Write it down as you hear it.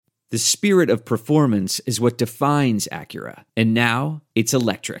The spirit of performance is what defines Acura, and now it's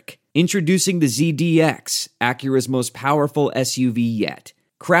electric. Introducing the ZDX, Acura's most powerful SUV yet.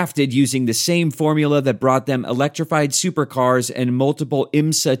 Crafted using the same formula that brought them electrified supercars and multiple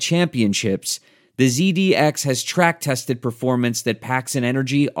IMSA championships, the ZDX has track-tested performance that packs an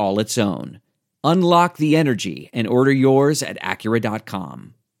energy all its own. Unlock the energy and order yours at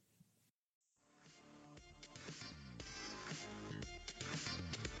Acura.com.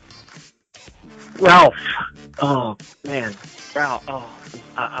 Ralph, oh man, Ralph,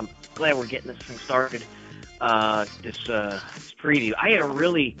 I'm glad we're getting this thing started. This preview. I had a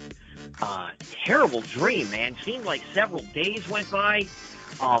really terrible dream, man. Seemed like several days went by.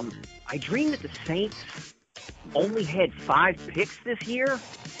 I dreamed that the Saints only had 5 picks this year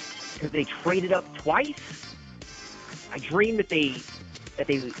because they traded up twice. I dreamed that they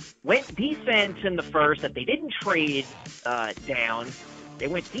went defense in the first, that they didn't trade down. They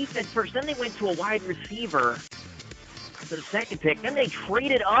went defense first, then they went to a wide receiver for the second pick. Then they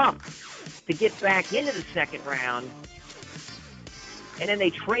traded up to get back into the second round. And then they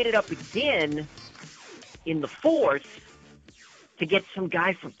traded up again in the fourth to get some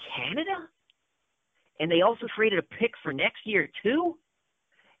guy from Canada. And they also traded a pick for next year, too.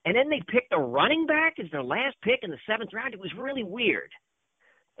 And then they picked a running back as their last pick in the 7th round. It was really weird.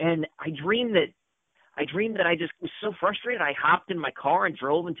 And I dreamed that I just was so frustrated. I hopped in my car and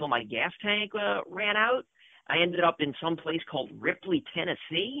drove until my gas tank ran out. I ended up in some place called Ripley,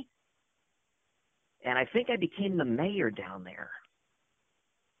 Tennessee. And I think I became the mayor down there.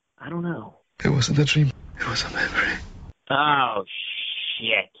 I don't know. It wasn't a dream. It was a memory. Oh,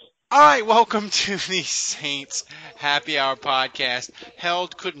 shit. All right, welcome to the Saints Happy Hour podcast.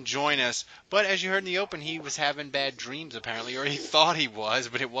 Held couldn't join us, but as you heard in the open, he was having bad dreams apparently, or he thought he was,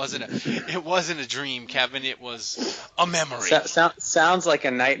 but it wasn't a dream, Kevin. It was a memory. Sounds like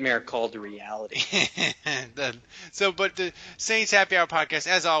a nightmare called reality. But the Saints Happy Hour podcast,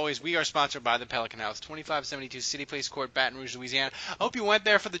 as always, we are sponsored by the Pelican House, 2572 City Place Court, Baton Rouge, Louisiana. I hope you went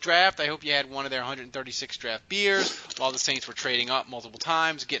there for the draft. I hope you had one of their 136 draft beers while the Saints were trading up multiple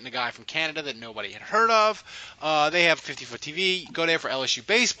times, getting a guy from Canada that nobody had heard of. They have 50-foot TV. Go there for LSU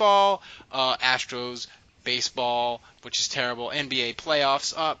baseball, Astros baseball, which is terrible, NBA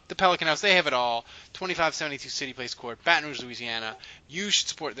playoffs. The Pelican House, they have it all. 2572 City Place Court, Baton Rouge, Louisiana. You should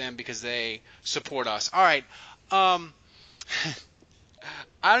support them because they support us. All right. I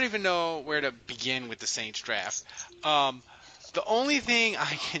don't even know where to begin with the Saints draft. The only thing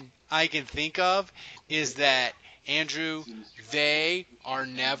I can think of is that, Andrew, they are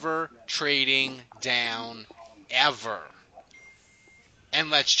never trading down ever.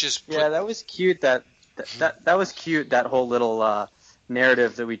 And let's just put... Yeah, that was cute. That was cute. That whole little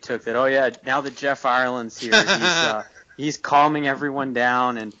narrative that we took. That now that Jeff Ireland's here, he's calming everyone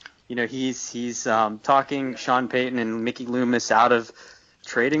down, and he's talking Sean Payton and Mickey Loomis out of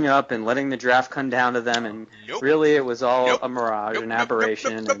trading up and letting the draft come down to them, and really it was all a mirage, an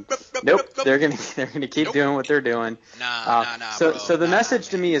aberration. They're gonna keep doing what they're doing. So the message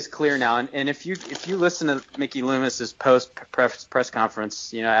to me is clear now, and if you listen to Mickey Loomis's post press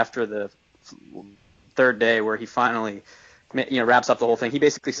conference, after the third day where he finally wraps up the whole thing, he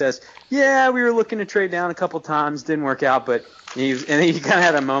basically says, yeah, we were looking to trade down a couple times, didn't work out, but he kind of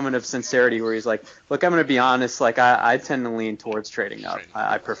had a moment of sincerity where he's like, look, I'm going to be honest, like I tend to lean towards trading up.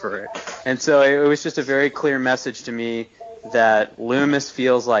 I prefer it. And so it was just a very clear message to me that Loomis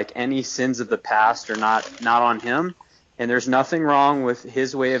feels like any sins of the past are not on him, and there's nothing wrong with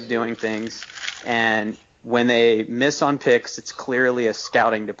his way of doing things. And when they miss on picks, it's clearly a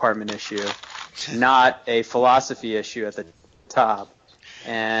scouting department issue, not a philosophy issue at the top.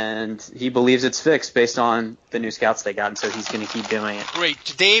 And he believes it's fixed based on the new scouts they got, and so he's going to keep doing it. Great.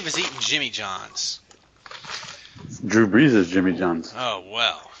 Dave is eating Jimmy John's. Drew Brees is Jimmy John's. Oh,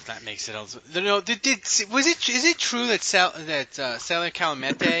 well, that makes it also. No, is it true that Sally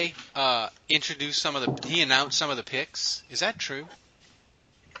Calamete announced some of the picks? Is that true?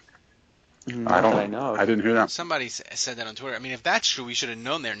 I didn't hear that. Somebody said that on Twitter. I mean, if that's true, we should have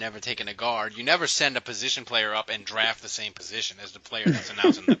known they're never taking a guard. You never send a position player up and draft the same position as the player that's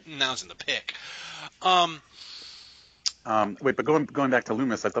announcing the pick. Wait, but going back to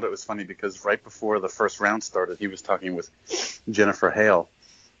Loomis, I thought it was funny because right before the first round started, he was talking with Jennifer Hale,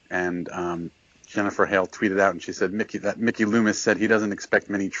 and Jennifer Hale tweeted out, and she said Mickey Loomis said he doesn't expect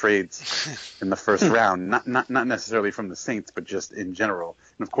many trades in the first round, not necessarily from the Saints, but just in general.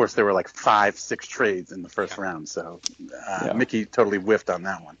 And of course, there were like 5-6 trades in the first round, so Mickey totally whiffed on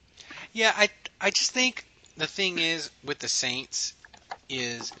that one. Yeah, I just think the thing is with the Saints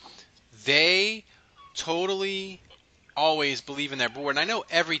is they totally always believe in their board. And I know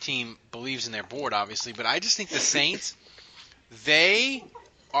every team believes in their board, obviously, but I just think the Saints, they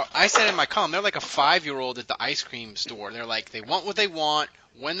are, I said in my column, they're like a 5-year-old at the ice cream store. They're like, they want what they want,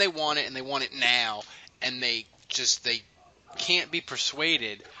 when they want it, and they want it now. And they can't be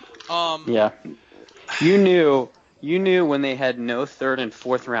persuaded. Yeah. You knew when they had no third and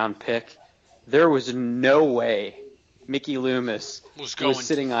fourth round pick, there was no way Mickey Loomis was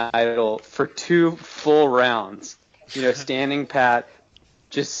sitting idle for 2 full rounds, standing pat,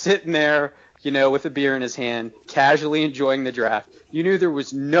 just sitting there, with a beer in his hand, casually enjoying the draft. You knew there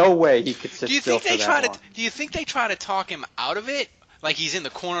was no way he could sit still for that long. Do you think they try to talk him out of it? Like he's in the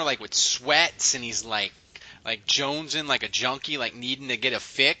corner like with sweats and he's like jonesing like a junkie, like needing to get a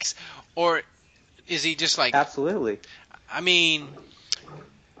fix? Or is he just like... Absolutely. I mean...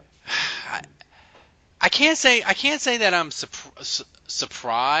 I can't say that I'm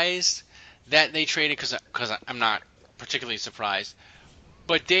surprised that they traded because I'm not particularly surprised.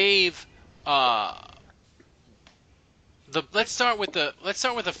 But Dave, let's start with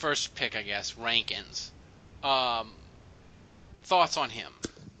the first pick, I guess, Rankins. Thoughts on him?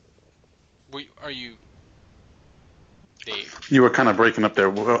 Are you, Dave? You were kind of breaking up there.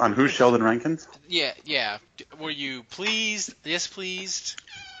 On who? Sheldon Rankins? Yeah. Were you pleased? Displeased?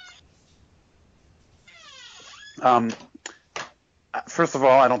 First of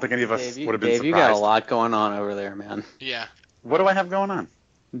all, I don't think any of us would have been surprised. Dave, you got a lot going on over there, man. Yeah. What do I have going on?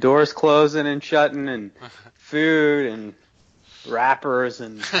 Doors closing and shutting and food and rappers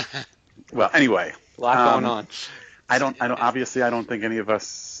and... Well, anyway. A lot going on. I don't obviously, I don't think any of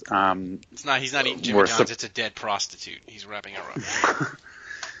us... he's not eating Jimmy John's, it's a dead prostitute. He's wrapping her up.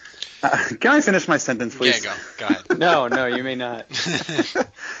 Can I finish my sentence, please? Yeah, go ahead. No, you may not.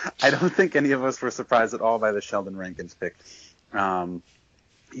 I don't think any of us were surprised at all by the Sheldon Rankins pick. Out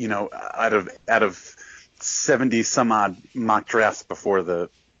of 70 some odd mock drafts before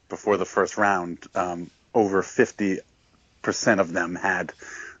the first round, over 50% of them had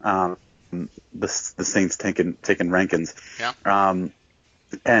the Saints taken Rankins. Yeah. I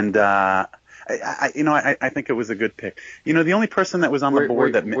think it was a good pick. The only person that was on the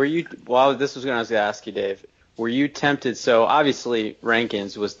board were you? Well, this was what I was going to ask you, Dave. Were you tempted? So obviously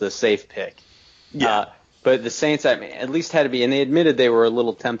Rankins was the safe pick. Yeah. But the Saints, at least had to be, and they admitted they were a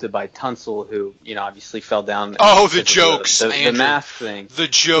little tempted by Tunsil, who obviously fell down. Oh, the jokes, the math thing. The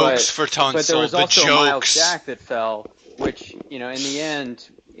jokes for Tunsil. But there was also Miles Jack that fell, which in the end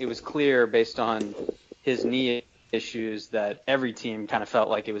it was clear based on his knee issues that every team kind of felt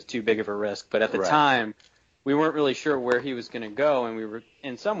like it was too big of a risk. But at the time, we weren't really sure where he was going to go, and we were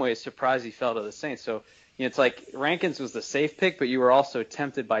in some ways surprised he fell to the Saints. So it's like Rankins was the safe pick, but you were also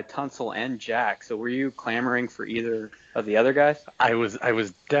tempted by Tunsil and Jack. So were you clamoring for either of the other guys? I was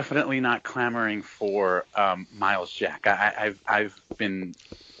definitely not clamoring for Miles Jack. I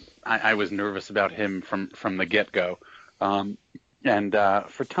was nervous about him from the get-go. And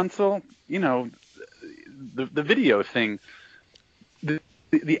for Tunsil, the video thing, the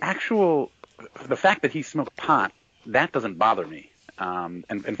fact that he smoked pot, that doesn't bother me.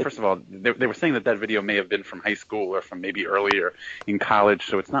 And first of all, they were saying that video may have been from high school or from maybe earlier in college,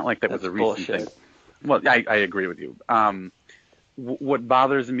 so it's not like that was a recent thing. Well, I agree with you. What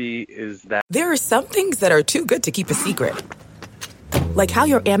bothers me is that there are some things that are too good to keep a secret. Like how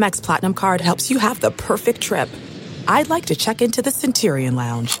your Amex Platinum card helps you have the perfect trip. I'd like to check into the Centurion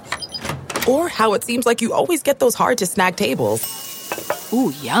Lounge. Or how it seems like you always get those hard-to-snag tables.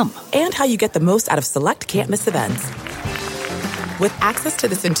 Ooh, yum. And how you get the most out of select can't-miss events. With access to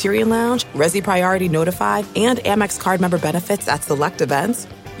the Centurion Lounge, Resi Priority Notified, and Amex card member benefits at select events,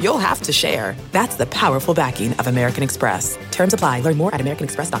 you'll have to share. That's the powerful backing of American Express. Terms apply. Learn more at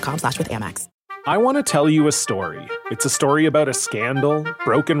americanexpress.com/withAmex. I want to tell you a story. It's a story about a scandal,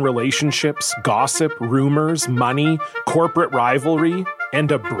 broken relationships, gossip, rumors, money, corporate rivalry,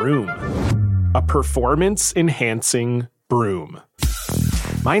 and a broom. A performance-enhancing broom.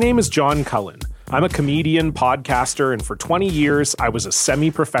 My name is John Cullen. I'm a comedian, podcaster, and for 20 years, I was a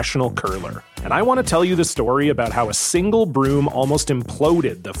semi-professional curler. And I want to tell you the story about how a single broom almost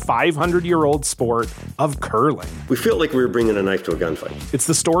imploded the 500-year-old sport of curling. We felt like we were bringing a knife to a gunfight. It's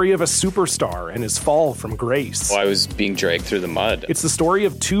the story of a superstar and his fall from grace. Well, I was being dragged through the mud. It's the story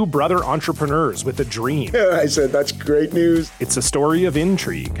of two brother entrepreneurs with a dream. I said, that's great news. It's a story of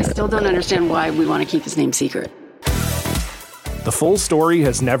intrigue. I still don't understand why we want to keep his name secret. The full story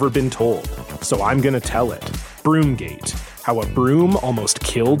has never been told, so I'm going to tell it. Broomgate, how a broom almost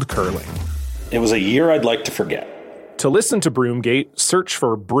killed curling. It was a year I'd like to forget. To listen to Broomgate, search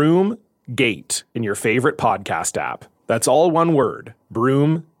for Broomgate in your favorite podcast app. That's all one word,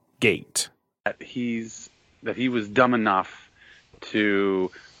 Broomgate. he's that he was dumb enough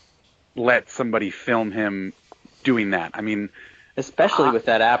to let somebody film him doing that. I mean, especially with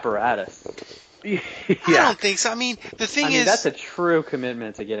that apparatus. Yeah. I don't think so. I mean, the thing is, that's a true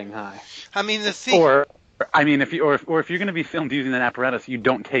commitment to getting high. I mean, the thing. If you're going to be filmed using that apparatus, you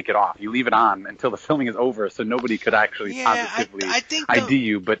don't take it off. You leave it on until the filming is over, so nobody could actually positively ID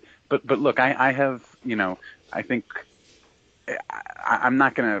you. But look, I have, I think I'm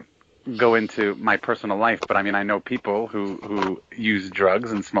not going to go into my personal life, but I mean, I know people who use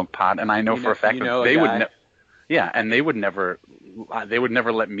drugs and smoke pot, and I know for a fact that they would and they would never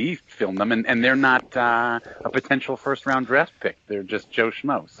let me film them, and they're not a potential first round draft pick. They're just Joe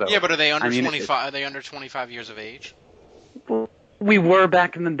Schmo. So yeah, but are they under 25? Are they under 25 years of age? We were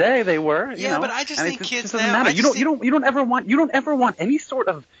back in the day. They were. Yeah, but I just think kids doesn't now. Matter. You don't ever want any sort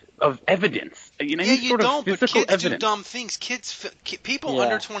of evidence. You sort don't. Of physical but kids evidence. do dumb things. People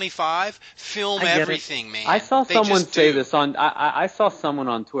under 25 film everything, man. I saw someone say this on. I saw someone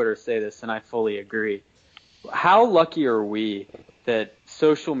on Twitter say this, and I fully agree. How lucky are we that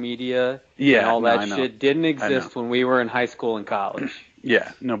social media and all that shit didn't exist when we were in high school and college?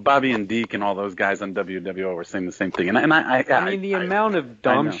 Yeah, no, Bobby and Deke and all those guys on WWO were saying the same thing. I mean, the amount of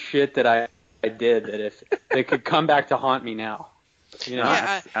dumb shit that I did, that if they could come back to haunt me now. Absolutely.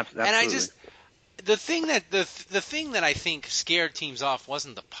 And I just the thing that I think scared teams off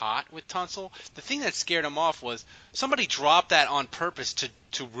wasn't the pot with Tunsil. The thing that scared him off was somebody dropped that on purpose to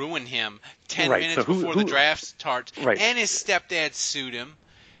ruin him 10 minutes before the draft starts, and his stepdad sued him.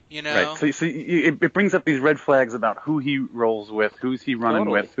 Right. So it brings up these red flags about who he rolls with, who's he running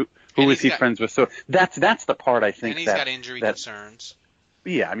with, who is he friends with. So that's the part I think. And he's got injury concerns.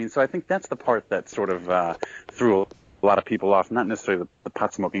 Yeah, I mean, so I think that's the part that sort of threw a lot of people off, not necessarily the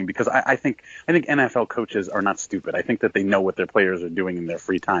pot smoking, because I think NFL coaches are not stupid. I think that they know what their players are doing in their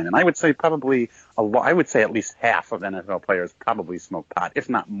free time, and I would say I would say at least half of NFL players probably smoke pot, if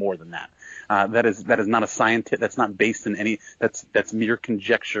not more than that. That is not a scientific. That's not based in any. That's mere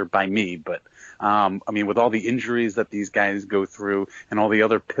conjecture by me. But I mean, with all the injuries that these guys go through and all the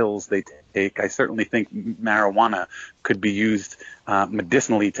other pills they take, I certainly think marijuana could be used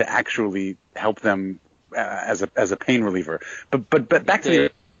medicinally to actually help them as a pain reliever. But back to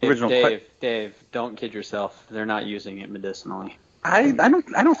the original question. Dave, don't kid yourself. They're not using it medicinally. I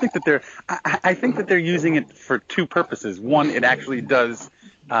don't think that they're. I think that they're using it for two purposes. One, it actually does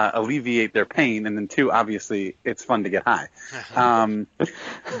alleviate their pain, and then two, obviously, it's fun to get high.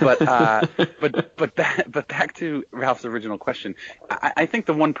 But back to Ralph's original question. I think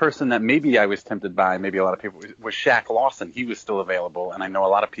the one person that maybe I was tempted by, maybe a lot of people, was Shaq Lawson. He was still available, and I know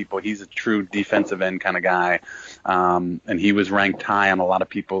a lot of people. He's a true defensive end kind of guy, and he was ranked high on a lot of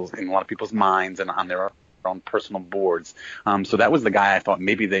people's minds and on their own personal boards. So that was the guy I thought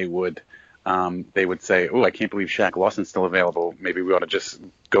maybe they would say, "Oh, I can't believe Shaq Lawson's still available. Maybe we ought to just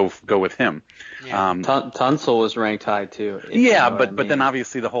go with him." Yeah. Tunsil was ranked high too. Yeah, but then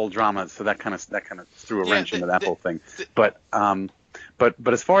obviously the whole drama, so that kind of threw a wrench into that whole thing. But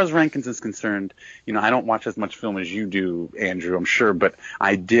as far as rankings is concerned, I don't watch as much film as you do, Andrew, I'm sure, but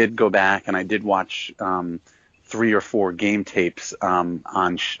I did go back and I did watch 3 or 4 game tapes on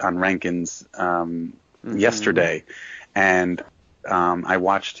Rankins yesterday, and I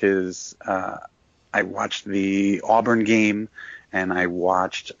watched the Auburn game, and I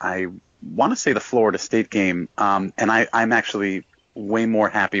want to say the Florida State game, and I'm actually way more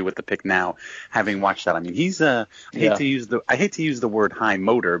happy with the pick now, having watched that. I mean, he's I hate to use the word high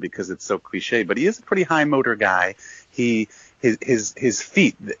motor because it's so cliche, but he is a pretty high motor guy. His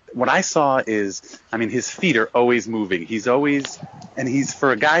feet, what I saw is, I mean, his feet are always moving. He's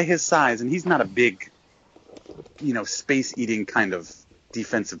for a guy his size, and he's not a big, space eating kind of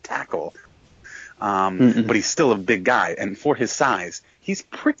defensive tackle. But he's still a big guy, and for his size, he's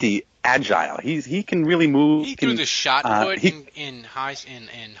pretty agile. He can really move. He threw the shot put in high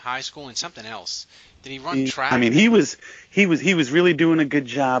school and something else. Did he run track? I mean, he was really doing a good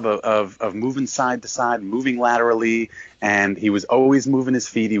job of moving side to side, moving laterally, and he was always moving his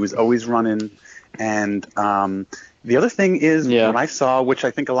feet. He was always running, and the other thing is what I saw, which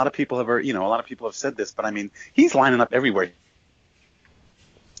I think a lot of people have said this, but I mean, he's lining up everywhere.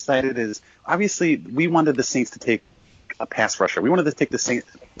 Excited is obviously we wanted the Saints to take a pass rusher. We wanted to take the Saints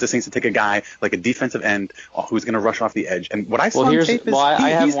to take a guy like a defensive end who's going to rush off the edge. And what I saw on tape is I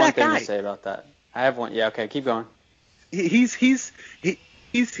have he's one that thing guy. to say about that. I have one. Yeah, okay, keep going. He's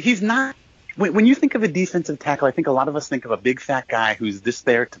not. When you think of a defensive tackle, I think a lot of us think of a big fat guy who's just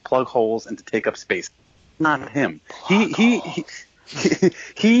there to plug holes and to take up space. Not him. He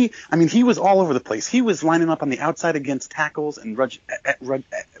was all over the place. He was lining up on the outside against tackles and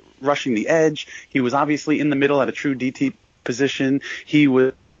rushing the edge. He was obviously in the middle at a true DT position. He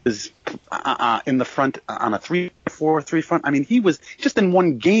was in the front on a 3-4-3 front. I mean, he was just in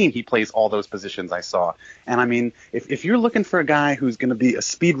one game. He plays all those positions I saw. And I mean, if you're looking for a guy who's going to be a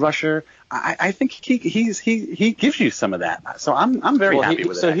speed rusher, I think he gives you some of that. So I'm very happy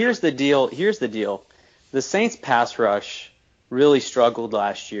with it. So here's the deal. The Saints pass rush really struggled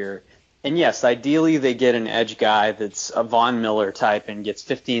last year. And yes, ideally they get an edge guy that's a Von Miller type and gets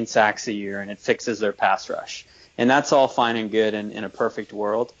 15 sacks a year, and it fixes their pass rush. And that's all fine and good in a perfect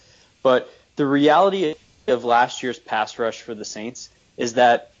world. But the reality of last year's pass rush for the Saints is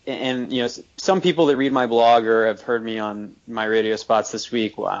that, and you know, some people that read my blog or have heard me on my radio spots this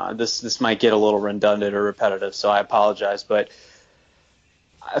week, this might get a little redundant or repetitive, so I apologize. But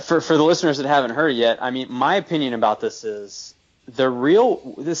for the listeners that haven't heard it yet, I mean, my opinion about this is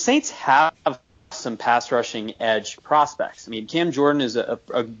the Saints have some pass rushing edge prospects. I mean, Cam Jordan is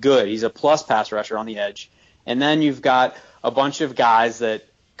he's a plus pass rusher on the edge. And then you've got a bunch of guys that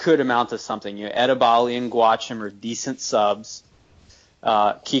could amount to something. You know, Edebali and Guachim are decent subs.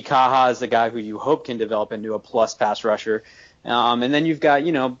 Kikaha is the guy who you hope can develop into a plus pass rusher. And then you've got,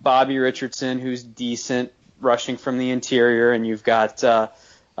 you know, Bobby Richardson, who's decent rushing from the interior. And you've got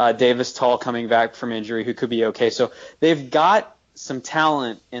Davis Tall coming back from injury who could be okay. So they've got some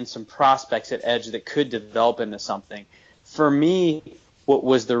talent and some prospects at edge that could develop into something. For me, what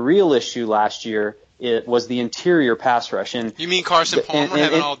was the real issue last year, it was the interior pass rush. And you mean Carson Palmer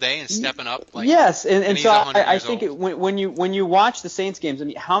having all day and stepping up? Yes, and so I think when you watch the Saints games, I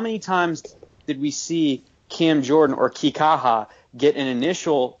mean, how many times did we see Cam Jordan or Kikaha get an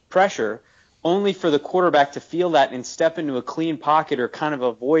initial pressure only for the quarterback to feel that and step into a clean pocket or kind of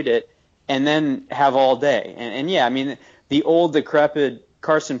avoid it and then have all day? And yeah, I mean, the old decrepit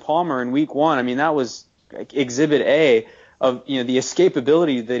Carson Palmer in week 1, I mean, that was exhibit A of, you know, the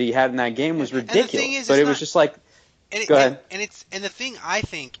escapability that he had in that game was ridiculous. But it was just like, go ahead. And the thing I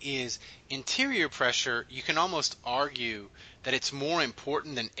think is interior pressure. You can almost argue that it's more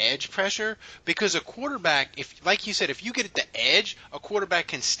important than edge pressure because a quarterback, if like you said, if you get at the edge, a quarterback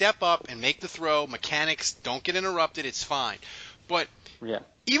can step up and make the throw. Mechanics don't get interrupted. It's fine. But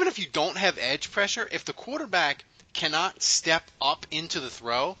even if you don't have edge pressure, if the quarterback cannot step up into the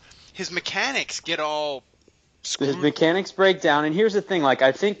throw, his mechanics get all screwed. His mechanics break down. And here's the thing, like,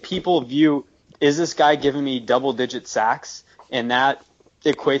 I think people view, is this guy giving me double-digit sacks? And that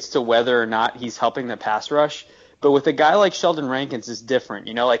equates to whether or not he's helping the pass rush. But with a guy like Sheldon Rankins, it's different.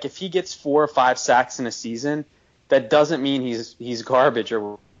 You know, like if he gets 4 or 5 sacks in a season, that doesn't mean he's garbage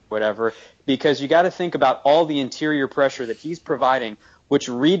or whatever, because you got to think about all the interior pressure that he's providing, which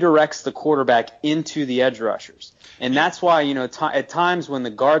redirects the quarterback into the edge rushers. And that's why, you know, at times when the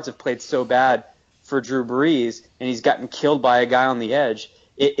guards have played so bad for Drew Brees and he's gotten killed by a guy on the edge,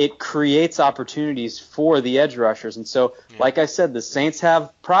 it creates opportunities for the edge rushers. And so, like I said, the Saints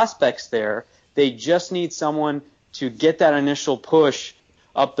have prospects there. They just need someone to get that initial push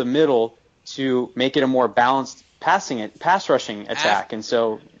up the middle to make it a more balanced pass rushing attack. And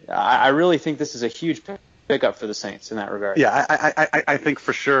so I really think this is a huge pickup for the Saints in that regard. Yeah, I think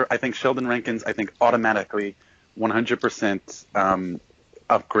for sure. I think Sheldon Rankins, automatically 100%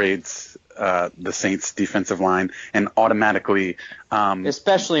 upgrades the Saints defensive line and automatically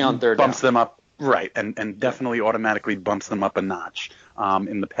especially on third bumps down. them up, right, and definitely automatically bumps them up a notch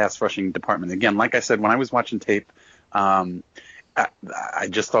in the pass rushing department. Again, like I said, when I was watching tape, I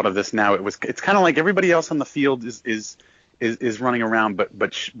just thought of this now. It's kind of like everybody else on the field is running around,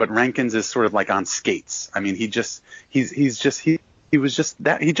 but Rankins is sort of like on skates. I mean, he definitely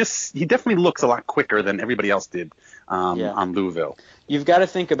looks a lot quicker than everybody else did on Louisville. You've got to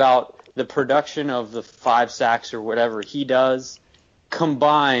think about the production of the 5 sacks or whatever he does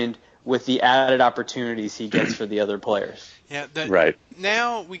combined with the added opportunities he gets for the other players. Yeah, right.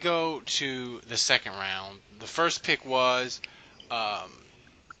 Now we go to the second round. The first pick was a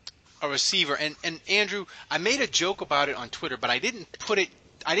receiver, and Andrew, I made a joke about it on Twitter, but I didn't put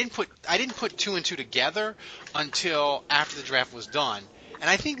 2 and 2 together until after the draft was done. And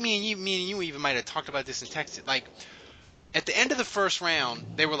I think me and you even might have talked about this and texted. Like at the end of the first round,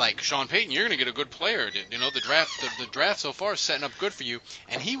 they were like, Sean Payton, you're going to get a good player. You know, the draft so far is setting up good for you.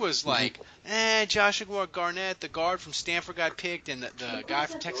 And he was like, Joshua Garnett, the guard from Stanford, got picked, and the guy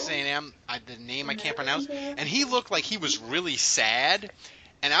from Texas A&M, the name I can't pronounce. And he looked like he was really sad.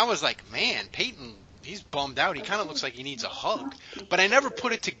 And I was like, man, Peyton, he's bummed out. He kind of looks like he needs a hug. But I never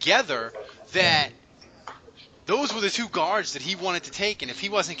put it together that those were the 2 guards that he wanted to take. And if he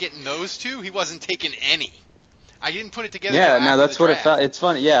wasn't getting those 2, he wasn't taking any. I didn't put it together. Yeah, no, that's what it felt. It's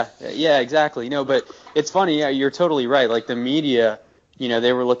funny. Yeah, exactly. No, but it's funny. Yeah, you're totally right. Like the media,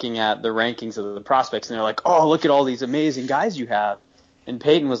 they were looking at the rankings of the prospects, and they're like, oh, look at all these amazing guys you have. And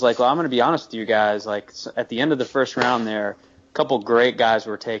Peyton was like, well, I'm going to be honest with you guys. Like, at the end of the first round there, a couple great guys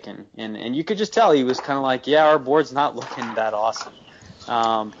were taken. And you could just tell he was kind of like, yeah, our board's not looking that awesome.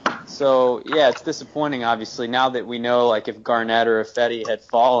 So, yeah, it's disappointing, obviously, now that we know, like, if Garnett or if Fetty had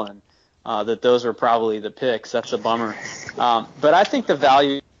fallen, that those are probably the picks. That's a bummer. But I think the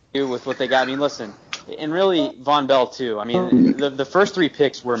value with what they got, I mean, listen, and really Vonn Bell, too. I mean, the first 3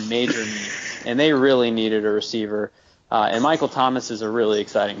 picks were major need, and they really needed a receiver. And Michael Thomas is a really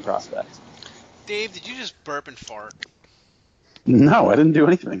exciting prospect. Dave, did you just burp and fart? No, I didn't do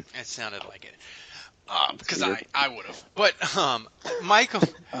anything. It sounded like it. Because I would have. But Michael,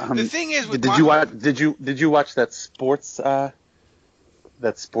 the thing is, with did you watch that sports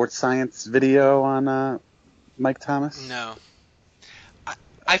science video on Mike Thomas? No.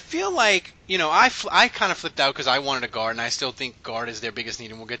 I feel like, I kind of flipped out because I wanted a guard, and I still think guard is their biggest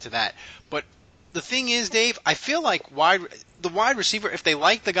need, and we'll get to that. But the thing is, Dave, I feel like the wide receiver, if they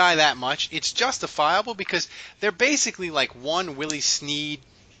like the guy that much, it's justifiable because they're basically like one Willie Snead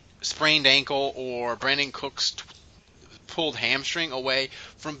sprained ankle or Brandon Cooks pulled hamstring away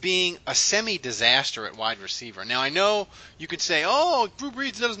from being a semi-disaster at wide receiver. Now, I know you could say, oh, Drew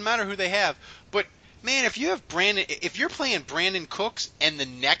Brees, doesn't matter who they have, but man, if you're playing Brandon Cooks and the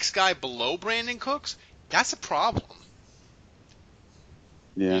next guy below Brandon Cooks, that's a problem.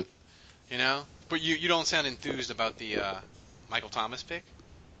 Yeah. But you don't sound enthused about the Michael Thomas pick?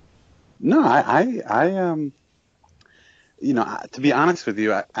 No, I to be honest with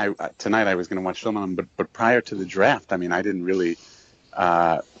you, I tonight I was going to watch film on him, but prior to the draft, I mean, I didn't really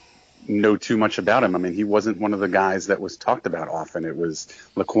know too much about him. I mean, he wasn't one of the guys that was talked about often. It was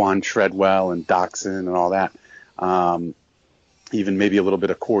Laquan Treadwell and Doxson and all that. Even maybe a little bit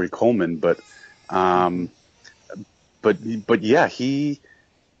of Corey Coleman, but yeah, he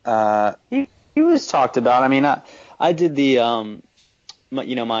was talked about. I mean, I did the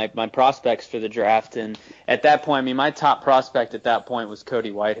my prospects for the draft, and at that point, I mean, my top prospect at that point was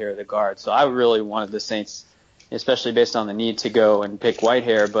Cody Whitehair, the guard. So I really wanted the Saints, especially based on the need, to go and pick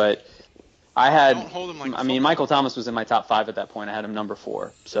Whitehair. But Michael Thomas was in my top 5 at that point. I had him number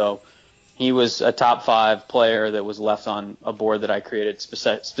 4. So he was a top 5 player that was left on a board that I created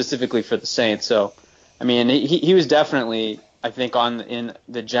specifically for the Saints. So, I mean, he was definitely, I think, in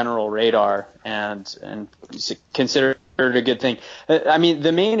the general radar and considered a good thing. I mean,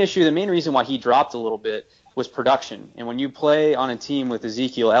 the main reason why he dropped a little bit was production. And when you play on a team with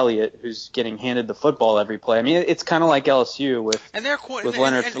Ezekiel Elliott, who's getting handed the football every play, I mean, it's kind of like LSU with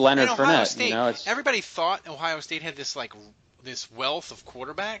Leonard Fournette. State, everybody thought Ohio State had this wealth of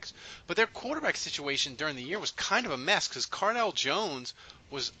quarterbacks, but their quarterback situation during the year was kind of a mess because Cardale Jones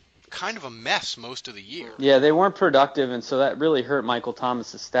was kind of a mess most of the year. Yeah, they weren't productive, and so that really hurt Michael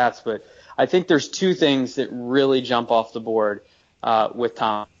Thomas's stats. But I think there's 2 things that really jump off the board with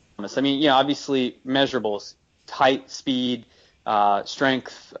Thomas. I mean, obviously measurables, height, speed,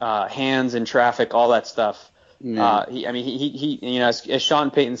 strength, hands in traffic, all that stuff. Yeah. He as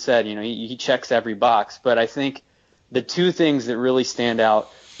Sean Payton said, he checks every box. But I think the 2 things that really stand out,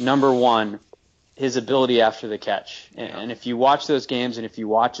 number 1, his ability after the catch. And if you watch those games and if you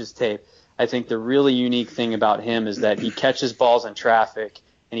watch his tape, I think the really unique thing about him is that he catches balls in traffic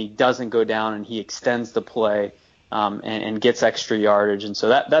and he doesn't go down and he extends the play and gets extra yardage. And so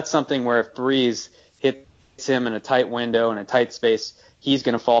that's something where if Brees hits him in a tight window in a tight space, he's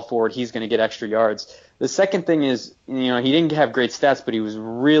going to fall forward. He's going to get extra yards. The second thing is, he didn't have great stats, but he was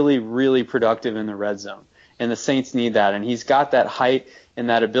really, really productive in the red zone. And the Saints need that. And he's got that height and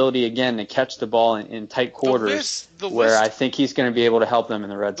that ability, again, to catch the ball in tight quarters where I think he's going to be able to help them in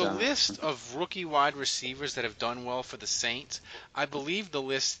the red zone. The list of rookie wide receivers that have done well for the Saints, I believe the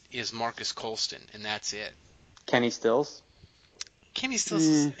list is Marcus Colston, and that's it. Kenny Stills?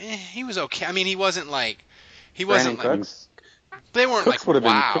 He was okay. I mean, he wasn't like Cooks? They weren't Cooks like,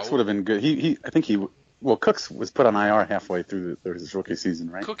 wow. Cooks would have been good. Cooks was put on IR halfway through his rookie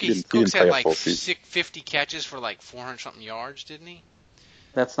season, right? Cooks had like 50 catches for like 400-something yards, didn't he?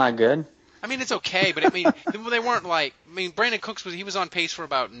 That's not good. I mean, it's okay, but I mean, they weren't like. I mean, Brandon Cooks was on pace for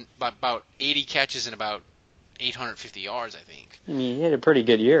about 80 catches and about 850 yards, I think. I mean, he had a pretty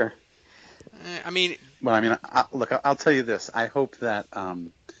good year. I'll tell you this. I hope that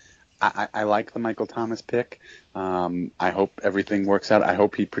I like the Michael Thomas pick. I hope everything works out. I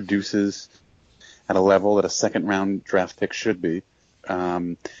hope he produces at a level that a second-round draft pick should be.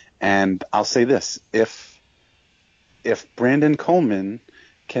 And I'll say this: if Brandon Coleman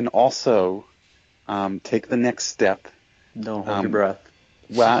can also take the next step. Don't hold your breath.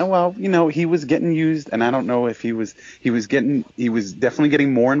 Well, he was getting used, and I don't know if he was definitely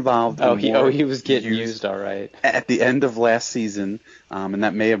getting more involved. He was getting used, all right. At the end of last season, and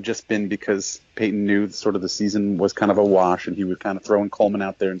that may have just been because Peyton knew sort of the season was kind of a wash, and he was kind of throwing Coleman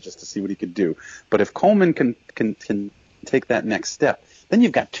out there and just to see what he could do. But if Coleman can take that next step, then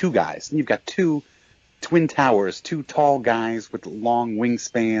you've got two guys, and you've got two twin towers, two tall guys with long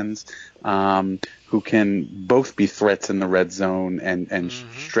wingspans, who can both be threats in the red zone and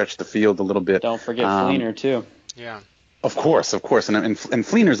stretch the field a little bit. Don't forget Fleener too. Yeah. Of course, and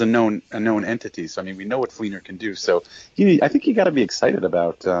Fleener's a known entity. So I mean, we know what Fleener can do. So I think you got to be excited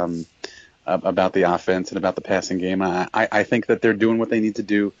about the offense and about the passing game. I think that they're doing what they need to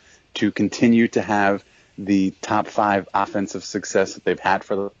do to continue to have the top 5 offensive success that they've had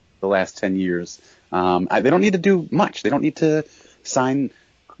for the last 10 years. They don't need to do much. They don't need to sign,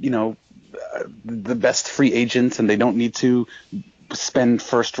 the best free agents, and they don't need to spend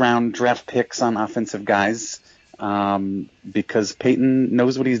first-round draft picks on offensive guys, because Peyton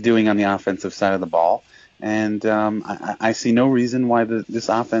knows what he's doing on the offensive side of the ball. And I see no reason why the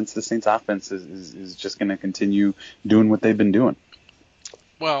Saints offense is just going to continue doing what they've been doing.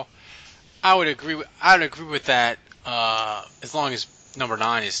 Well, I would agree with that, as long as number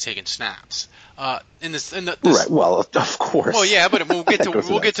 9 is taking snaps. Right. Well, of course. Well, yeah, but we'll get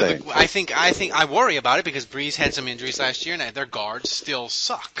to. I think I worry about it because Breeze had some injuries last year, and their guards still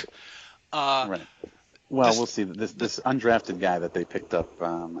suck. Right. Well, we'll see. This undrafted guy that they picked up,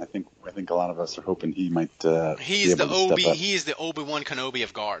 I think a lot of us are hoping he might. He's the Obi-Wan Kenobi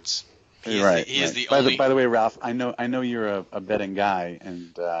of guards. He is the only. By the way, Ralph, I know you're a betting guy,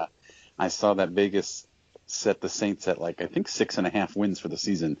 and I saw that Vegas set the Saints at I think 6.5 wins for the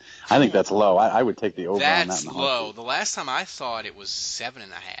season. I think that's low. I would take the over on that. That's low. The last time I saw it was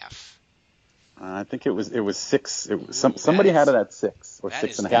 7.5. I think it was 6. Somebody had it at 6 or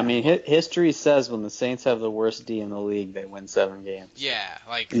 6.5. I mean, history says when the Saints have the worst D in the league, they win 7 games.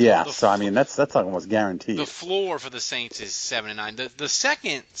 Yeah, so I mean that's almost guaranteed. The floor for the Saints is 7-9. The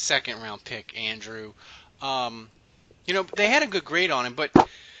second round pick, Andrew. They had a good grade on him, but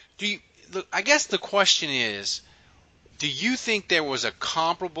I guess the question is, do you think there was a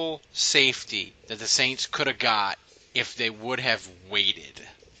comparable safety that the Saints could have got if they would have waited?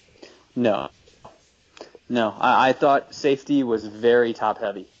 No. I thought safety was very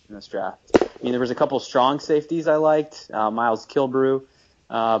top-heavy in this draft. I mean, there was a couple strong safeties I liked, Miles Kilbrew,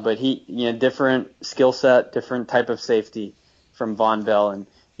 but he, different skill set, different type of safety from Vonn Bell, and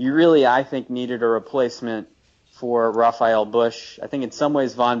you really, I think, needed a replacement for Raphael Bush. I think in some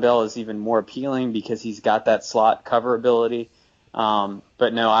ways Vonn Bell is even more appealing because he's got that slot cover ability.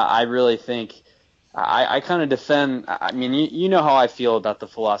 But no, I really think I kind of defend. I mean, you know how I feel about the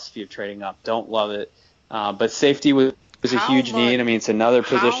philosophy of trading up. Don't love it. But safety was a huge need. I mean, it's another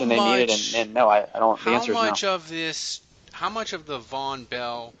position they needed. And no, I don't. The answer is no. How much of the Vonn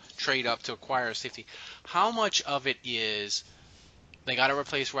Bell trade up to acquire a safety, how much of it is they got to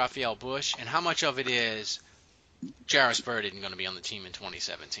replace Raphael Bush, and how much of it is Jairus Byrd isn't going to be on the team in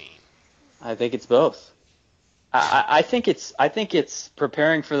 2017? I think it's both. I think it's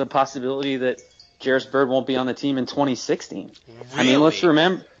preparing for the possibility that Jairus Byrd won't be on the team in 2016. Really? I mean, let's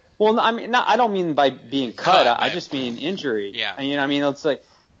remember. Well, I mean, I don't mean by being cut. I just mean injury. Yeah. I mean, it's like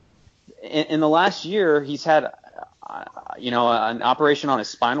in the last year he's had, an operation on his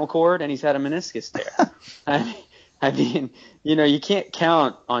spinal cord and he's had a meniscus tear. I mean, you can't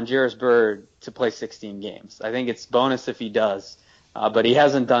count on Jairus Byrd to play 16 games. I think it's bonus if he does, but he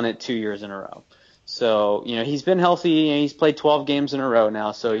hasn't done it 2 years in a row. So, he's been healthy, and he's played 12 games in a row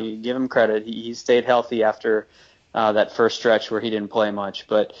now, so you give him credit. He stayed healthy after that first stretch where he didn't play much.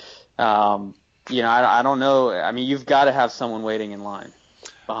 But, I don't know. I mean, you've got to have someone waiting in line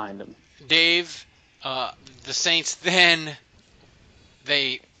behind him. Dave, the Saints then,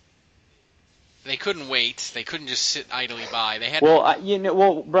 they couldn't wait. They couldn't just sit idly by. They had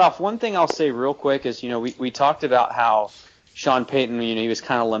Ralph, one thing I'll say real quick is, we talked about how Sean Payton, he was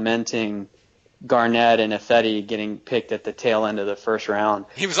kind of lamenting Garnett and Effetti getting picked at the tail end of the first round.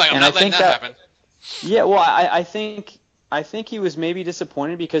 He was like, I'm not letting that happen. Yeah, well, I think he was maybe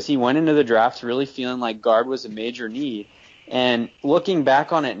disappointed because he went into the draft really feeling like guard was a major need. And looking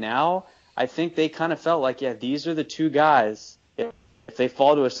back on it now, I think they kind of felt like, these are the two guys, if they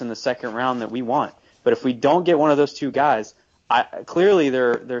fall to us in the second round, that we want. But if we don't get one of those two guys, clearly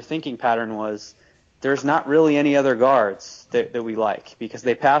their thinking pattern was there's not really any other guards that we like, because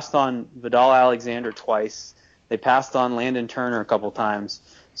they passed on Vidal Alexander twice. They passed on Landon Turner a couple times.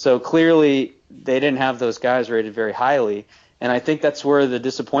 So clearly they didn't have those guys rated very highly. And I think that's where the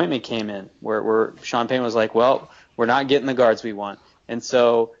disappointment came in, where Sean Payton was like, well, we're not getting the guards we want. And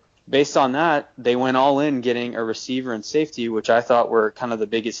so based on that, they went all in getting a receiver and safety, which I thought were kind of the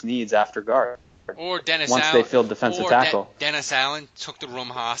biggest needs after guard. Or Dennis once Allen, they filled defensive tackle. Dennis Allen took the room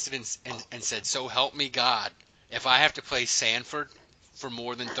hostage and said, "So help me God, if I have to play Sanford for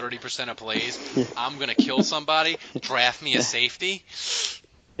more than 30% of plays, I'm gonna kill somebody. Draft me a safety."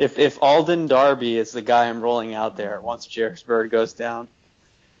 If Alden Darby is the guy I'm rolling out there once Jarrisburg goes down,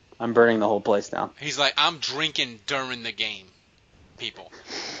 I'm burning the whole place down. He's like, "I'm drinking during the game, people."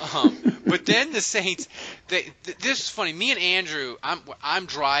 But then the Saints, this is funny. Me and Andrew, I'm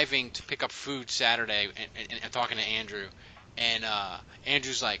driving to pick up food Saturday and talking to Andrew, and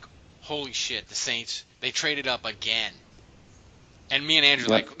Andrew's like, "Holy shit, the Saints, they traded up again." And me and Andrew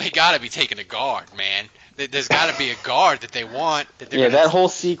like, they got to be taking a guard, man. There's got to be a guard that they want. That whole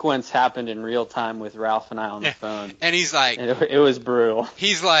sequence happened in real time with Ralph and I on the phone. And he's like, it was brutal.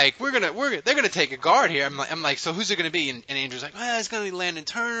 He's like, they're gonna take a guard here. I'm like, so who's it gonna be? And Andrew's like, well, it's gonna be Landon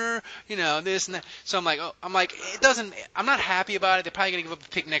Turner, this and that. So I'm like, it doesn't. I'm not happy about it. They're probably gonna give up a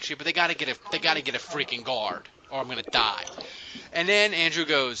pick next year, but they gotta get a freaking guard, or I'm gonna die. And then Andrew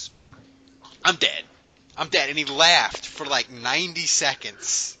goes, I'm dead, and he laughed for like 90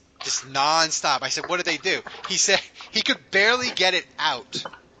 seconds. Just nonstop. I said, what did they do? He said he could barely get it out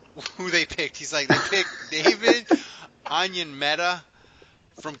who they picked. He's like, they picked David Onyemeta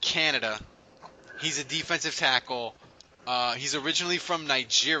from Canada. He's a defensive tackle. He's originally from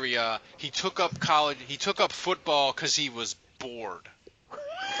Nigeria. He took up football because he was bored.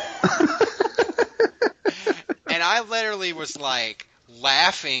 And I literally was like,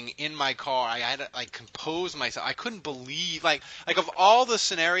 laughing in my car. I had to like compose myself. I couldn't believe like of all the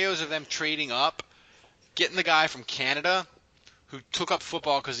scenarios of them trading up, getting the guy from Canada who took up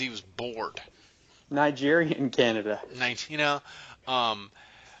football because he was bored. Nigerian Canada. I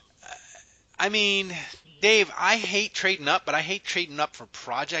mean, Dave, I hate trading up, but I hate trading up for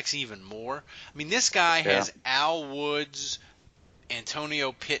projects even more. I mean, this guy has Al Woods,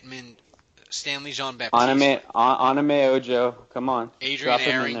 Antonio Pittman, Stanley Jean-Baptiste, Onime Ojo, come on, Adrian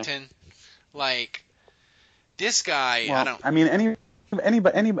Arrington, like this guy. Well, I mean,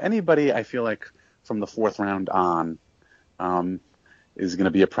 anybody I feel like from the fourth round on is going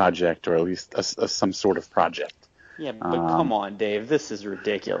to be a project, or at least some sort of project. Yeah, but come on, Dave, this is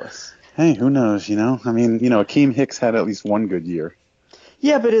ridiculous. Hey, who knows? I mean, Akeem Hicks had at least one good year.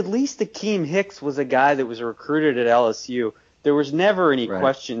 Yeah, but at least Akeem Hicks was a guy that was recruited at LSU. There was never any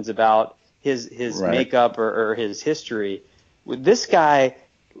questions about his makeup or his history. This guy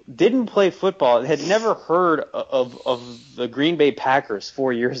didn't play football, had never heard of the Green Bay Packers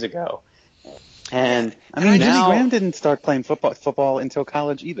 4 years ago. And Jimmy Graham didn't start playing football until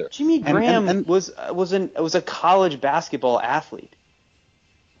college either. Jimmy Graham was a college basketball athlete.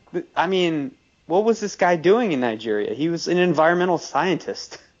 I mean, what was this guy doing in Nigeria? He was an environmental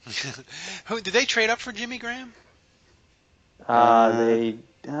scientist. Did they trade up for Jimmy Graham?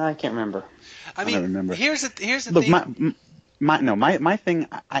 I can't remember. I mean, don't remember. Here's the thing. My thing.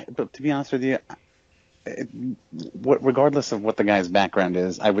 But to be honest with you, regardless of what the guy's background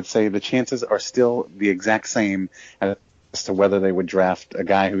is, I would say the chances are still the exact same as to whether they would draft a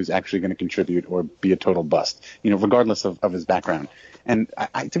guy who's actually going to contribute or be a total bust. Regardless of his background. And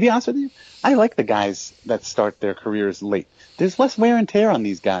to be honest with you, I like the guys that start their careers late. There's less wear and tear on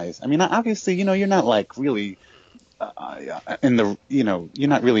these guys. I mean, obviously, you're not like really. You're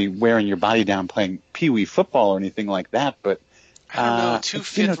not really wearing your body down playing peewee football or anything like that, but I don't know, two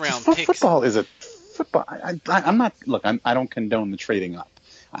fifth-round picks. Football is a football. I'm not. Look, I don't condone the trading up.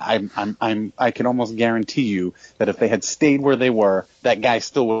 I can almost guarantee you that if they had stayed where they were, that guy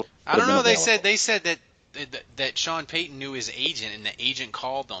still would. I don't know. They said that Sean Payton knew his agent, and the agent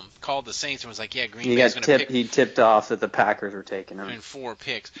called the Saints and was like, "Yeah, Green Bay's going to pick." He tipped off that the Packers were taking him in 4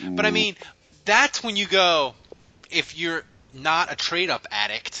 picks. But I mean, that's when you go. If you're not a trade-up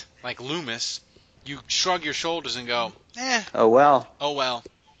addict like Loomis, you shrug your shoulders and go, oh well.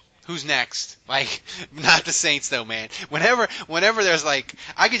 Who's next? Like, not the Saints though, man. Whenever there's like,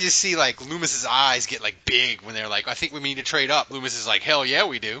 I could just see like Loomis's eyes get like big when they're like, I think we need to trade up. Loomis is like, hell yeah,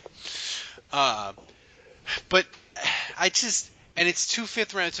 we do. But and it's 2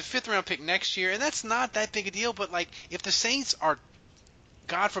 5th round. It's a 5th round pick next year, and that's not that big a deal. But like, if the Saints are,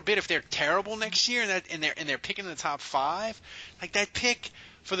 God forbid, if they're terrible next year and they're picking in the top 5, like that pick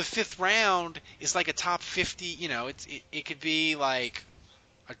for the 5th round is like a top 50. It could be like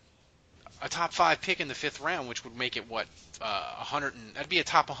a top 5 pick in the 5th round, which would make it 100. That'd be a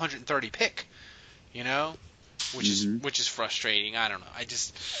top 130 pick. Which is frustrating. I don't know.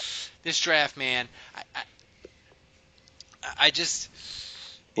 this draft, man.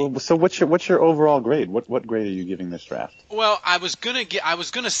 Well, so what's your overall grade? What grade are you giving this draft? Well, I was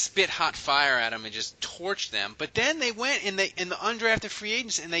gonna spit hot fire at them and just torch them, but then they went in the undrafted free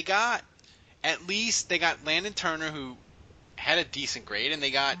agents and they got Landon Turner, who had a decent grade, and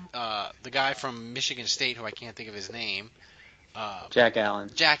they got the guy from Michigan State, who I can't think of his name. Jack Allen.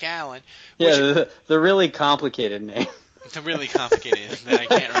 Jack Allen. Yeah, the really complicated name. It's a really complicated that I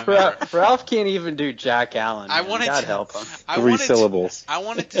can't remember. Ralph can't even do Jack Allen. God help him. Three syllables. I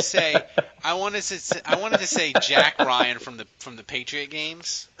wanted to say Jack Ryan from the Patriot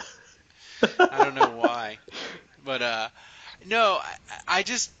games. I don't know why, but no, I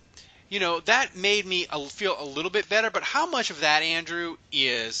just that made me feel a little bit better. But how much of that, Andrew,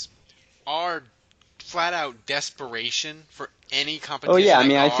 is our flat out desperation for any competition? Oh yeah, I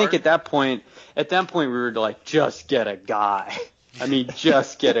mean, I think at that point we were like, just get a guy. I mean,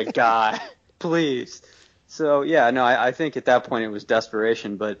 just get a guy, please. So yeah, no, I think at that point it was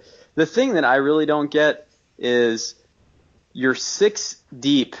desperation. But the thing that I really don't get is you're 6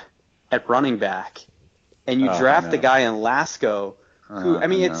 deep at running back, and you draft a guy in Lasco, who I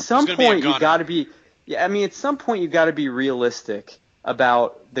mean, at some point you got to be. Yeah, I mean, at some point you got to be realistic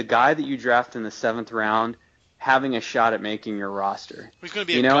about the guy that you draft in the 7th round having a shot at making your roster. He's going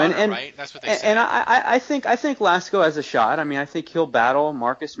to be a gunner, right? That's what they say. And I think Lasco has a shot. I mean, I think he'll battle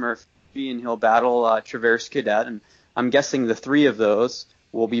Marcus Murphy and he'll battle Traverse Cadet, and I'm guessing the 3 of those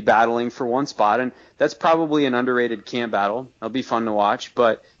will be battling for one spot, and that's probably an underrated camp battle. It'll be fun to watch,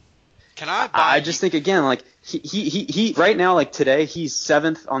 but I just think again, like he right now, like today, he's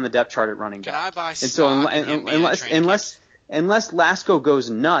 7th on the depth chart at running back. Can I buy and so unless Lasco goes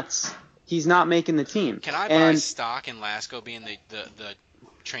nuts, he's not making the team. Can I buy stock in Lasco being the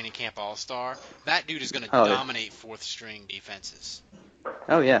training camp all-star? That dude is going to dominate 4th string defenses.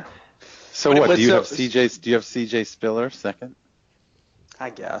 Oh yeah. So what? Do you have CJ Spiller 2nd? I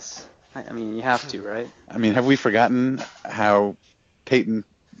guess. I mean, you have to, right? I mean, have we forgotten how Peyton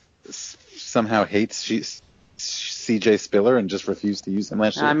somehow hates CJ Spiller and just refused to use him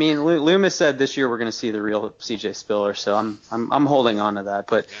last year? I mean, Loomis said this year we're going to see the real CJ Spiller, so I'm holding on to that.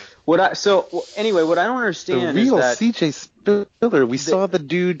 But what I don't understand is that CJ Spiller. We saw the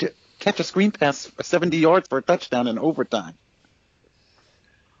dude catch a screen pass for 70 yards for a touchdown in overtime.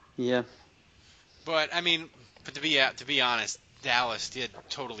 Yeah. But I mean, to be honest, Dallas did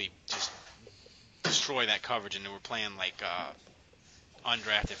totally just destroy that coverage, and they were playing like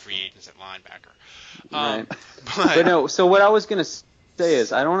undrafted free agents at linebacker. Right. But no. So what I was going to say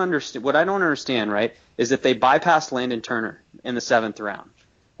is I don't understand. What I don't understand, right, is that they bypassed Landon Turner in the 7th round,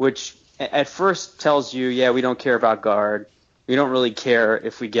 which at first tells you, yeah, we don't care about guard. We don't really care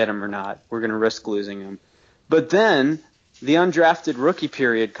if we get him or not. We're going to risk losing him. But then the undrafted rookie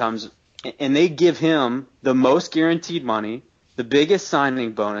period comes, and they give him the most guaranteed money, the biggest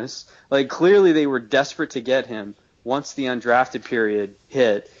signing bonus. Like, clearly they were desperate to get him once the undrafted period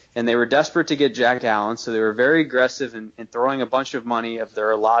hit, and they were desperate to get Jack Allen, so they were very aggressive in throwing a bunch of money of their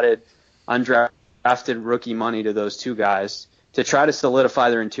allotted undrafted rookie money to those 2 guys to try to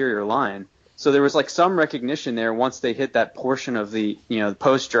solidify their interior line. So there was like some recognition there once they hit that portion of the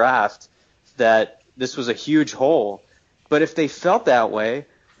post-draft that this was a huge hole. But if they felt that way,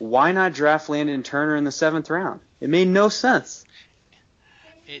 why not draft Landon Turner in the 7th round? It made no sense.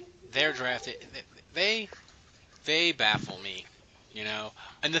 They're drafted. They baffle me,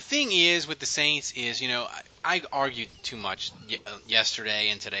 And the thing is with the Saints is, I argued too much yesterday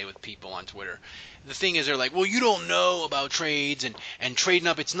and today with people on Twitter. The thing is, they're like, well, you don't know about trades and trading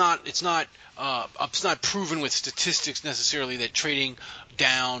up. It's not proven with statistics necessarily that trading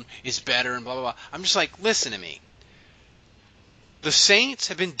down is better and blah blah blah. I'm just like, listen to me. The Saints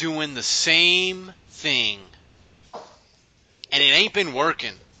have been doing the same thing, and it ain't been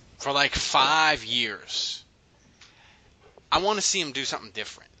working for like 5 years. I want to see him do something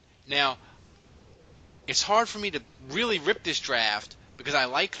different. Now, it's hard for me to really rip this draft because I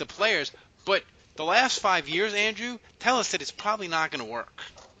like the players, but the last 5 years, Andrew, tell us that it's probably not going to work.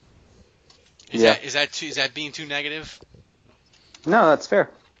 Is that being too negative? No, that's fair.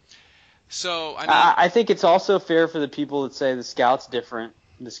 So I think it's also fair for the people that say the scouts different.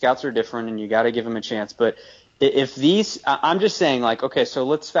 The scouts are different, and you got to give them a chance. But if these, I'm just saying, like, okay, so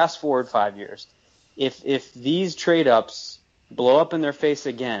let's fast forward 5 years. If these trade ups blow up in their face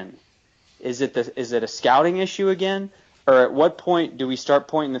again, is it a scouting issue again, or at what point do we start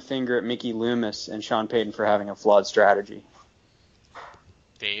pointing the finger at Mickey Loomis and Sean Payton for having a flawed strategy?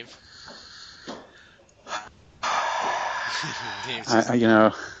 Dave.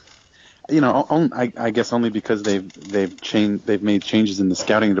 I guess only because they've made changes in the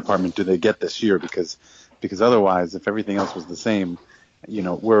scouting department do they get this year, because otherwise, if everything else was the same,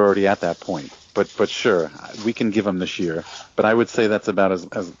 we're already at that point. But sure, we can give him this year. But I would say that's about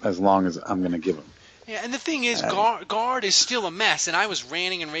as long as I'm going to give him. Yeah, and the thing is, guard is still a mess. And I was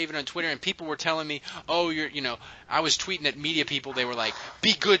ranting and raving on Twitter, and people were telling me, "Oh, I was tweeting at media people. They were like,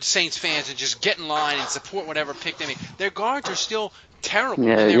 "Be good Saints fans and just get in line and support whatever pick they make." Their guards are still terrible.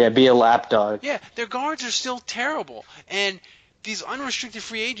 Yeah, be a lapdog. Yeah, their guards are still terrible. And these unrestricted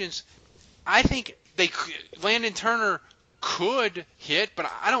free agents, I think Landon Turner could hit, but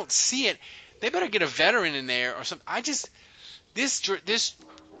I don't see it. They better get a veteran in there or something. This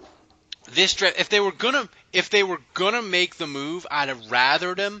draft, if they were gonna make the move, I'd have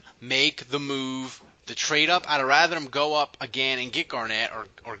rather them make the move, the trade up. I'd have rather them go up again and get Garnett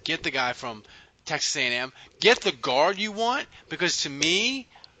or get the guy from Texas A&M. Get the guard you want, because to me,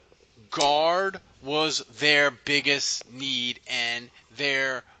 guard was their biggest need, and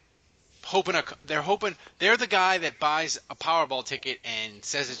they're the guy that buys a Powerball ticket and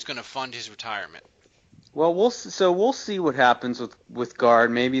says it's going to fund his retirement. Well, we'll see what happens with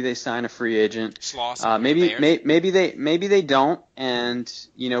guard. Maybe they sign a free agent. Maybe they don't, and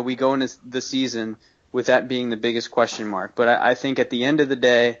we go into the season with that being the biggest question mark. But I think at the end of the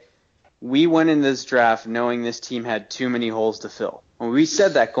day, we went into this draft knowing this team had too many holes to fill. We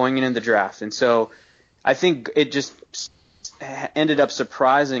said that going into the draft, and so I think it just ended up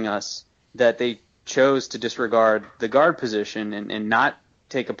surprising us that they chose to disregard the guard position and not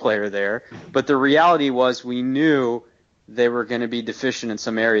take a player there. But the reality was we knew they were going to be deficient in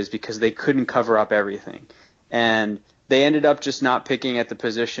some areas because they couldn't cover up everything. And they ended up just not picking at the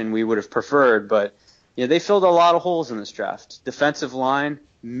position we would have preferred. But they filled a lot of holes in this draft. Defensive line,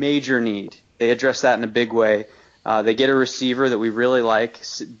 major need. They addressed that in a big way. They get a receiver that we really like,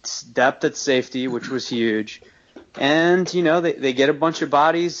 depth at safety, which was huge. And, they get a bunch of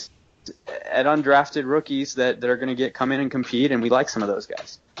bodies at undrafted rookies that are going to come in and compete, and we like some of those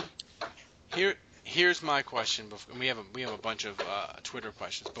guys. Here's my question. We have a bunch of Twitter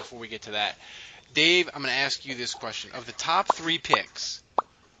questions before we get to that. Dave, I'm going to ask you this question. Of the top 3 picks,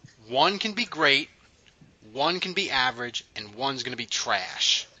 one can be great, one can be average, and one's going to be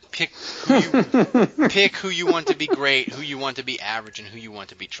trash. Pick who you want to be great, who you want to be average, and who you want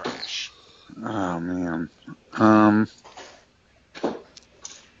to be trash. Oh, man.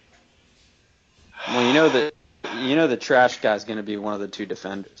 Well, the trash guy's going to be one of the 2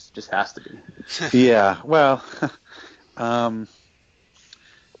 defenders. Just has to be. Yeah. Well, I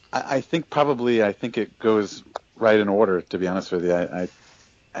think it goes right in order. To be honest with you,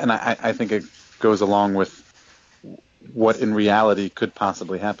 I think it goes along with what in reality could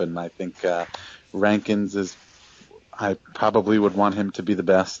possibly happen. I think Rankins I probably would want him to be the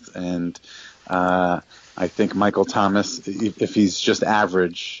best, and I think Michael Thomas, if he's just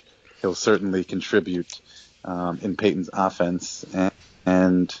average, he'll certainly contribute in Peyton's offense.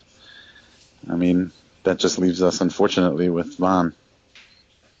 And I mean, that just leaves us, unfortunately, with Vonn.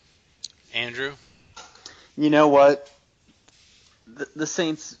 Andrew? You know what? The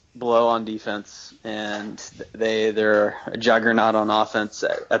Saints blow on defense, and they're a juggernaut on offense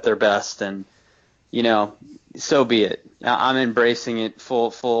at their best, and so be it. I'm embracing it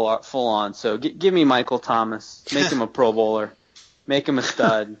full on. So give me Michael Thomas, make him a Pro Bowler, make him a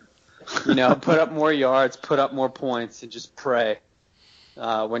stud. Put up more yards, put up more points, and just pray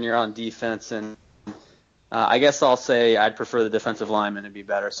when you're on defense. And I guess I'll say I'd prefer the defensive lineman to be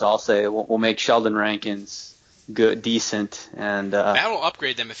better. So I'll say we'll make Sheldon Rankins good, decent, and that'll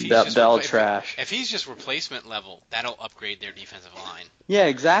upgrade them if he's just trash. If he's just replacement level, that'll upgrade their defensive line. Yeah,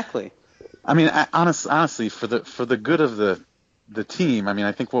 exactly. I mean, honestly, for the good of the team, I mean,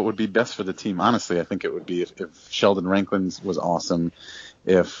 I think what would be best for the team, honestly, I think it would be if Sheldon Rankins was awesome,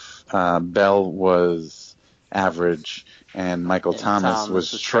 if Bell was average, and Michael Thomas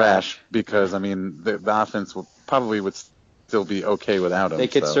was trash, because I mean the offense would still be okay without him. They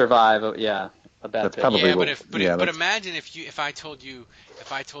could survive, yeah. A bad pick. But imagine if I told you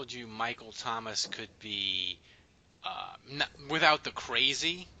Michael Thomas could be without the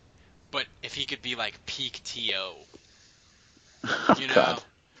crazy, but if he could be like peak TO, God.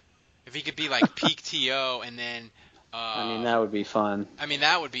 If he could be like peak TO, and then I mean, that would be fun. I mean,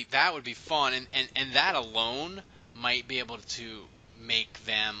 that would be fun, and that alone might be able to make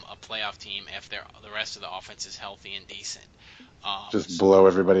them a playoff team if the rest of the offense is healthy and decent. Just blow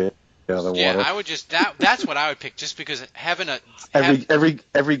everybody out of the water. Yeah, I would just that's what I would pick, just because having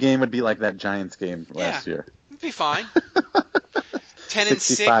every game would be like that Giants game last year. It'd be fine.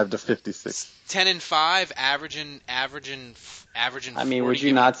 65 to 56. 10-5, averaging. I mean, would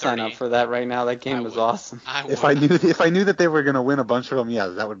you not sign up for that right now? That game was awesome. If I knew that they were going to win a bunch of them, yeah,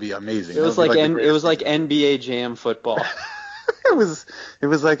 that would be amazing. It was like NBA Jam football. It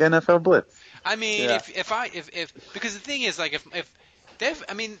was like NFL blitz. I mean, if because the thing is, like, if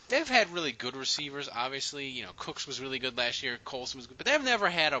they've had really good receivers. Obviously, you know, Cooks was really good last year. Colson was good, but they've never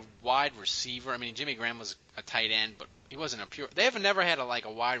had a wide receiver. I mean, Jimmy Graham was a tight end, but he wasn't a pure. They have never had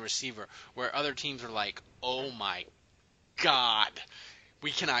a wide receiver where other teams are like, oh my God,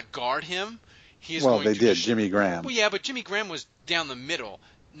 we cannot guard him. They did. Jimmy Graham. Well, yeah, but Jimmy Graham was down the middle,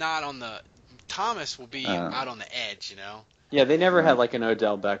 not on the. Thomas will be out on the edge, you know. Yeah, they never had like an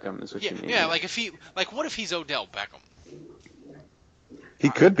Odell Beckham, is what you mean. Yeah, what if he's Odell Beckham? He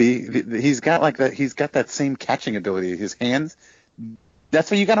could be. He's got like that. He's got that same catching ability. His hands.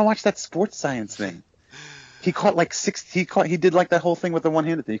 That's why you got to watch that sports science thing. He caught like six. He did like that whole thing with the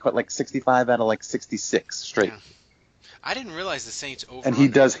one-handed thing. He caught like 65 out of like 66 straight. Yeah. I didn't realize the Saints over. And he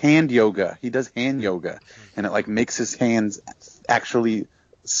does hand yoga. And it like makes his hands actually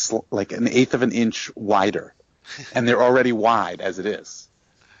like an eighth of an inch wider, and they're already wide as it is.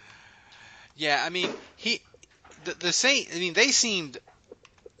 Yeah, I mean the Saints. I mean, they seemed,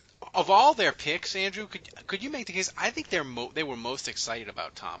 of all their picks, Andrew, could you make the case? I think they were most excited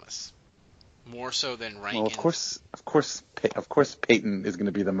about Thomas, more so than Rankin. Well, of course, Peyton is going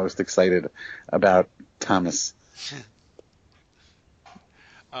to be the most excited about Thomas.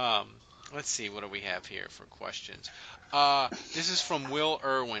 Let's see, what do we have here for questions? This is from Will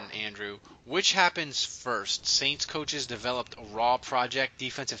Irwin, Andrew. Which happens first? Saints coaches developed a raw project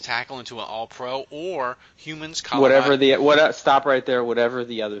defensive tackle into an all-pro, or humans colonize... Stop right there, whatever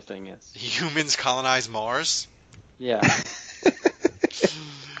the other thing is. Humans colonize Mars? Yeah.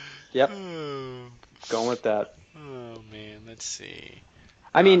 Yep. Going with that. Oh, man, let's see.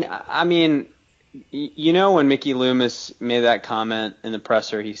 I mean, you know, when Mickey Loomis made that comment in the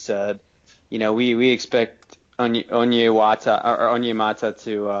presser, he said, you know, we expect Onyemeta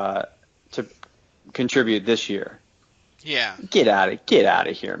to contribute this year. Yeah. Get out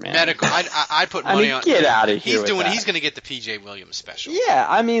of here, man. Medical. I'd put money on. Get out of here. He's going to get the P.J. Williams special. Yeah,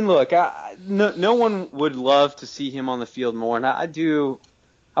 I mean, look, no one would love to see him on the field more, and I do.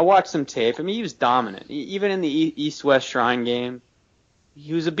 I watched some tape. I mean, he was dominant. Even in the East-West Shrine game,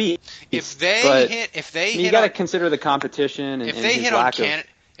 he was a beast. If they you got to consider the competition and if they his hit lack on of.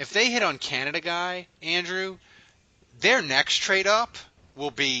 If they hit on Canada guy, Andrew, their next trade up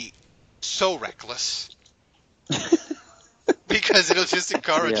will be so reckless. Because it'll just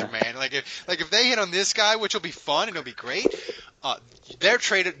encourage him, man. Like if they hit on this guy, which will be fun and it'll be great,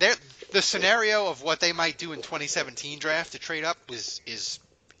 the scenario of what they might do in 2017 draft to trade up is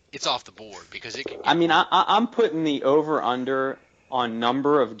it's off the board because it can. I mean, I'm putting the over under on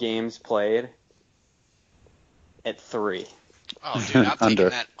number of games played at 3. Oh, dude, I'm thinking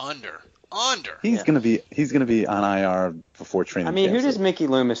that under. He's gonna be on IR before training. I mean, who does Mickey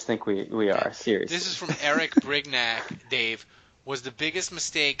Loomis think we are? Seriously. This is from Eric Brignac. Dave, was the biggest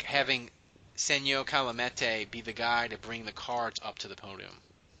mistake having Senyo Calamete be the guy to bring the Cards up to the podium?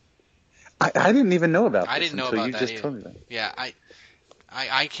 I didn't even know about this. I didn't know about that either. Told me that. Yeah,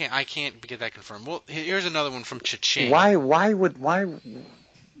 I can't get that confirmed. Well, here's another one from Cha-Ching. Why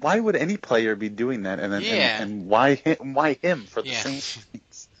would any player be doing that? And why him for the Saints?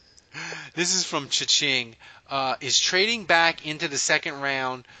 This is from Cha-Ching. Is trading back into the second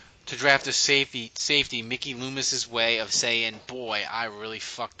round to draft a safety Mickey Loomis's way of saying, boy, I really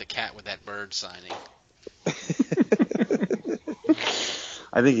fucked the cat with that Bird signing?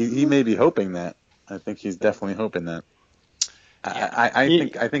 I think he may be hoping that. I think he's definitely hoping that. Yeah.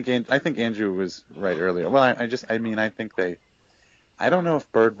 I think Andrew was right earlier. Well, I think I don't know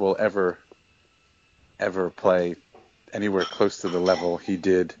if Bird will ever play anywhere close to the level he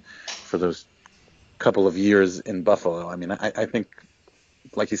did for those couple of years in Buffalo. I mean, I think,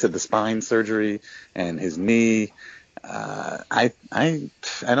 like you said, the spine surgery and his knee. I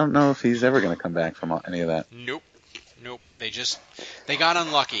don't know if he's ever going to come back from any of that. Nope. They got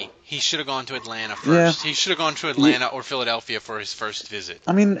unlucky. He should have gone to Atlanta first. Yeah. He should have gone to Atlanta or Philadelphia for his first visit.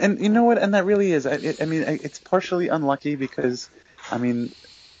 I mean, and you know what? And that really is. I mean, it's partially unlucky because, I mean,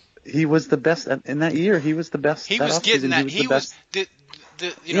 he was the best in that year. He was the best. He was getting that. He was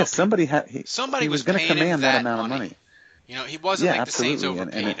somebody was going to command that amount of money. You know, he wasn't like absolutely. The Saints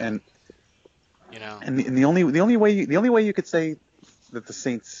overpaid him. You know, and the only way you could say that the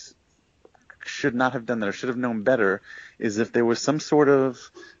Saints should not have done that or should have known better is if there was some sort of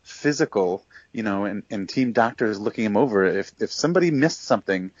physical, you know, and team doctors looking him over. If somebody missed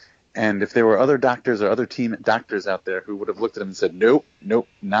something And if there were other doctors or other team doctors out there who would have looked at him and said, nope,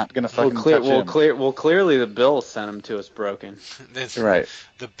 not going to fucking touch him. Clearly the Bills sent him to us broken. That's right.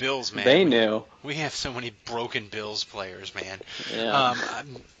 The Bills, man. They knew. We have so many broken Bills players, man. Yeah.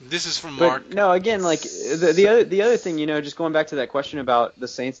 This is from Mark. But no, again, like the other thing, just going back to that question about the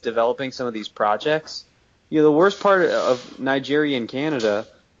Saints developing some of these projects, the worst part of Nigeria and Canada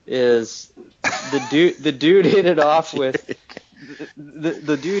is the dude hit it off with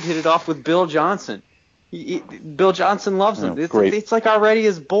the dude hit it off with Bill Johnson. Bill Johnson loves him. It's like already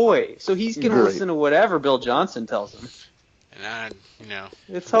his boy, so he's gonna listen to whatever Bill Johnson tells him. And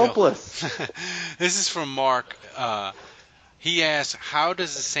it's hopeless. This is from Mark. He asks, how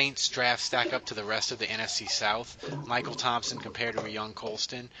does the Saints draft stack up to the rest of the NFC South? Michael Thompson compared to a young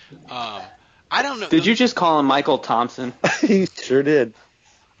Colston. I don't know. Did you just call him Michael Thompson? He sure did.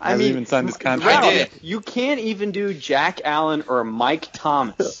 I mean, even signed his contract. I did. You can't even do Jack Allen or Mike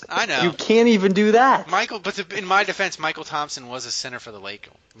Thomas. I know. You can't even do that. But in my defense, Michael Thompson was a center for the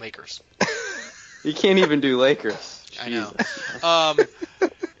Lakers. You can't even do Lakers. I know.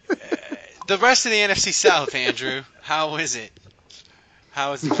 The rest of the NFC South, Andrew, how is it?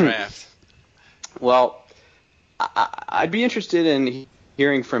 How is the draft? Well, I'd be interested in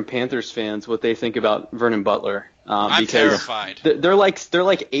hearing from Panthers fans what they think about Vernon Butler. I'm terrified. They're like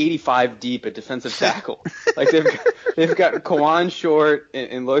 85 deep at defensive tackle. Like they've got Kawan Short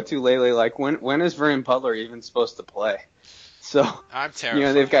and Lotu Lele. Like when is Vernon Butler even supposed to play? So I'm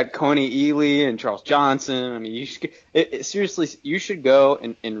terrified. They've got Coney Ely and Charles Johnson. I mean, seriously, you should go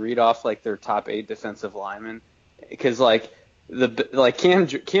and read off like their top 8 defensive linemen, because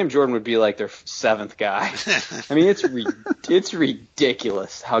Cam Jordan would be like their 7th guy. I mean, it's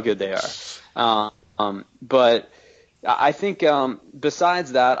ridiculous how good they are. But I think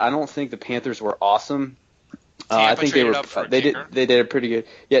besides that, I don't think the Panthers were awesome. I think they did a pretty good.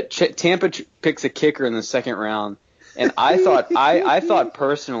 Yeah, Tampa picks a kicker in the 2nd round, and I thought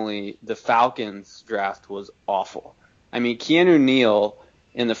personally the Falcons draft was awful. I mean, Keanu Neal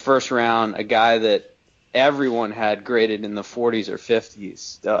in the 1st round, a guy that everyone had graded in the 40s or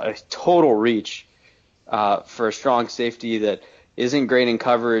 50s, a total reach for a strong safety that isn't great in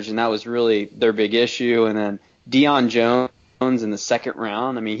coverage, and that was really their big issue. And then Deion Jones in the 2nd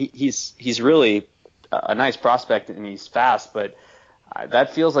round. I mean, he's really a nice prospect and he's fast, but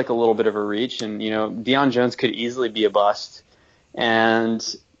that feels like a little bit of a reach. And Deion Jones could easily be a bust. And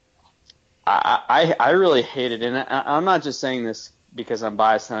I really hate it. And I'm not just saying this because I'm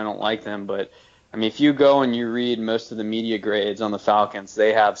biased and I don't like them, but I mean, if you go and you read most of the media grades on the Falcons,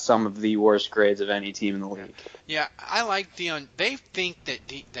 they have some of the worst grades of any team in the league. Yeah, I like Deion. They think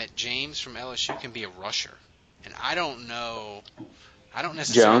that James from LSU can be a rusher, and I don't know. I don't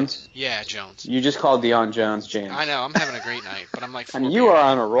necessarily. Jones? Yeah, Jones. You just called Deion Jones James. I know. I'm having a great night, but I'm like. I mean, you are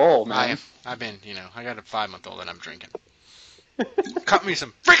on a roll, man. I've been. I got a 5-month-old that I'm drinking. Cut me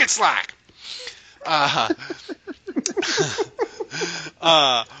some freaking slack.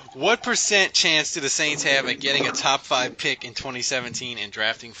 What % chance do the Saints have at getting a top 5 pick in 2017 and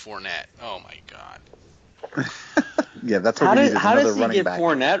drafting Fournette? Oh my God! Yeah, that's what we need. How does he get back.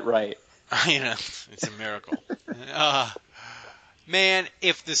 Fournette right? It's a miracle. Man,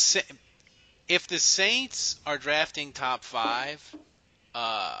 if the Saints are drafting top 5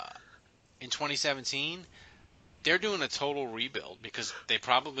 in 2017. They're doing a total rebuild because they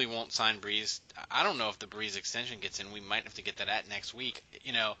probably won't sign Breeze. I don't know if the Breeze extension gets in. We might have to get that at next week.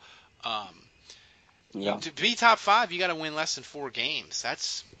 To be top 5, you got to win less than 4 games.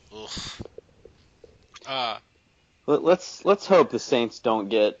 That's Let's hope the Saints don't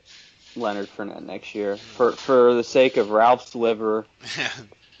get Leonard Fournette next year for the sake of Ralph's liver.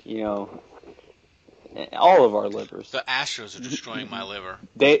 All of our livers. The Astros are destroying my liver.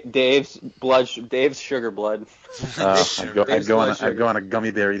 Dave's sugar blood. I'd go on a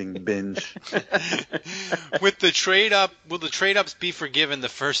gummy bear eating binge. With the trade up, will the trade ups be forgiven the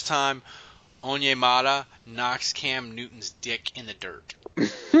first time Onyemata knocks Cam Newton's dick in the dirt?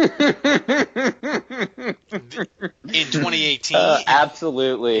 In 2018?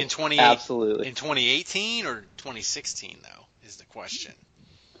 Absolutely. Absolutely. In 2018 or 2016 though is the question.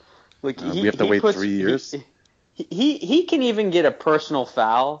 Look, we have to wait 3 years. He can even get a personal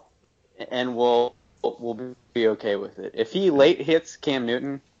foul, and we'll be okay with it. If he late hits Cam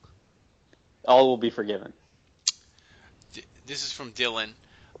Newton, all will be forgiven. This is from Dylan.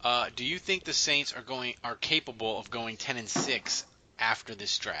 Do you think the Saints are capable of going 10-6 after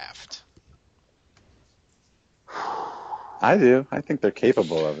this draft? I do. I think they're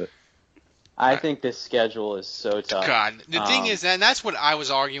capable of it. I think this schedule is so tough. God, the thing is, and that's what I was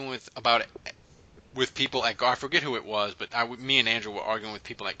arguing with about with people at guard. I forget who it was, but me and Andrew were arguing with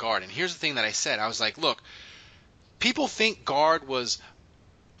people at guard. And here's the thing that I said. I was like, look, people think guard was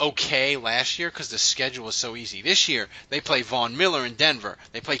okay last year because the schedule was so easy. This year, they play Von Miller in Denver.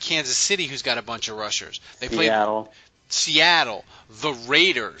 They play Kansas City, who's got a bunch of rushers. They play Seattle, the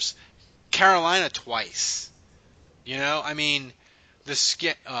Raiders, Carolina twice. You know, I mean, the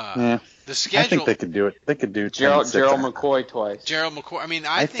schedule. I think they could do it. They could do Gerald McCoy twice. Gerald McCoy. I mean,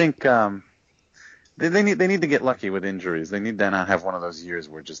 I think they need to get lucky with injuries. They need to not have one of those years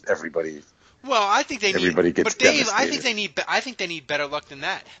where just everybody. Well, I think they everybody need. Gets but Dave, devastated. I think they need better luck than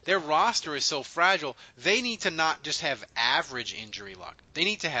that. Their roster is so fragile. They need to not just have average injury luck. They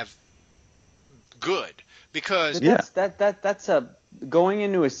need to have good because that's going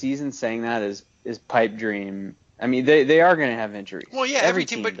into a season saying that is pipe dream. I mean, they are going to have injuries. Well, yeah, every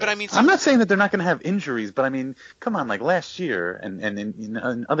team, but I mean, I'm not saying that they're not going to have injuries, but I mean, come on, like last year and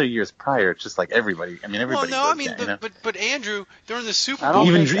in other years prior, it's just like everybody. I mean, everybody. Well, no, I mean, but Andrew, during the Super Bowl,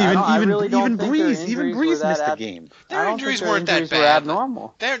 even Breeze missed the game. Their injuries weren't that bad.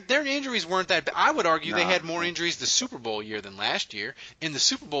 Abnormal. Their injuries weren't that bad. I would argue they had more injuries the Super Bowl year than last year. In the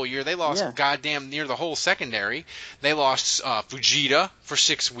Super Bowl year, they lost goddamn near the whole secondary. They lost Fujita for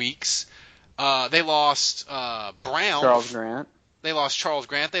 6 weeks. They lost Brown. Charles Grant. They lost Charles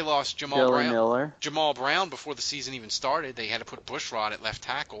Grant. They lost Jamal Billy Brown. Miller. Jamal Brown before the season even started. They had to put Bushrod at left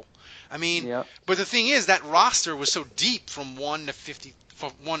tackle. I mean, but the thing is that roster was so deep from 1 to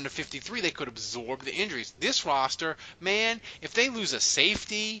 53, they could absorb the injuries. This roster, man, if they lose a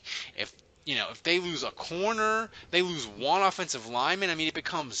safety, if they lose a corner, they lose one offensive lineman. I mean, it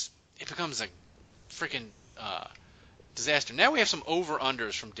becomes a freaking disaster. Now we have some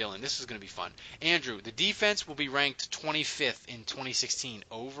over-unders from Dylan. This is going to be fun. Andrew, the defense will be ranked 25th in 2016.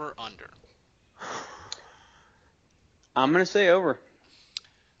 Over-under. I'm going to say over.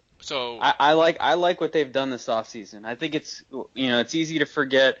 So I like what they've done this offseason. I think it's easy to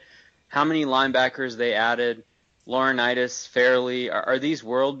forget how many linebackers they added. Laurinaitis, Fairley, are these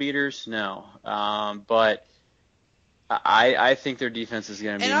world beaters? No. But I think their defense is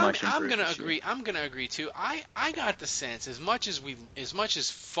going to be much improved. I'm going to agree too. I got the sense as much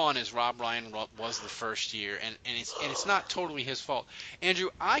as fun as Rob Ryan was the first year, and it's not totally his fault. Andrew,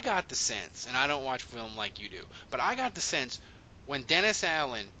 I got the sense, and I don't watch film like you do, but I got the sense when Dennis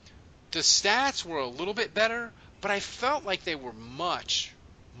Allen, the stats were a little bit better, but I felt like they were much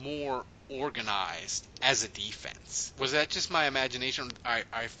more organized as a defense. Was that just my imagination? I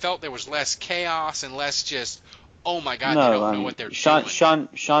felt there was less chaos and less just, oh my God, they don't know what they're doing.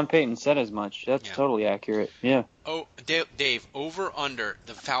 Sean Payton said as much. That's totally accurate. Yeah. Oh, Dave, over under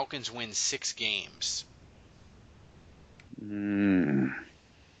the Falcons win 6 games. I'm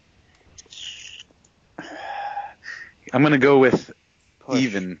going to go with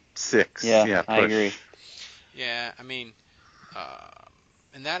even 6. Yeah, I agree. Yeah, I mean,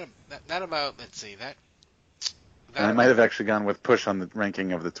 and that about, let's see, that I might have actually gone with push on the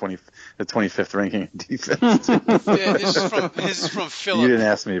ranking of the 25th ranking in defense. This is from Philip. You didn't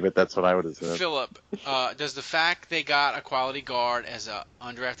ask me, but that's what I would have said. Philip, does the fact they got a quality guard as a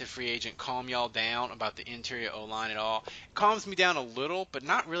undrafted free agent calm y'all down about the interior O-line at all? It calms me down a little, but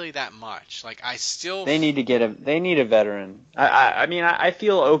not really that much. Like they need a veteran. I mean, I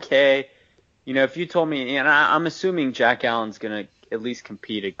feel okay. If you told me, and I'm assuming Jack Allen's going to at least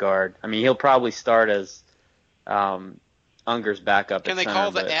compete at guard. I mean, he'll probably start as Unger's backup. Can they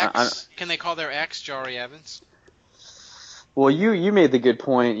call the X? Can they call their X Jari Evans? Well, you made the good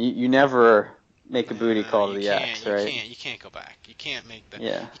point. You never make a booty call to the X, right? You can't go back. You can't make the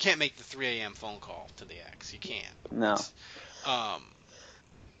You can't make the 3 a.m. phone call to the X. You can't. No.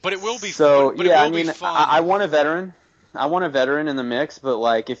 But it will be. So fun. I mean, I want a veteran. I want a veteran in the mix. But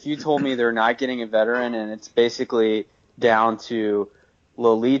like, if you told me they're not getting a veteran and it's basically down to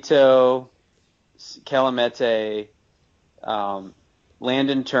Lolito, Kelemete,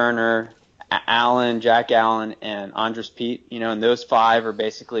 Landon Turner, Jack Allen, and Andres Pete, and those 5 are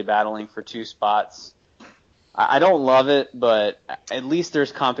basically battling for 2 spots. I don't love it, but at least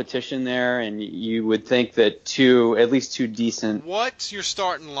there's competition there, and you would think that at least two decent What's your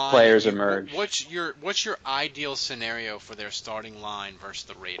starting line? Players emerge. What's your ideal scenario for their starting line versus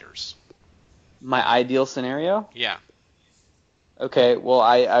the Raiders? My ideal scenario? Yeah. Okay, well,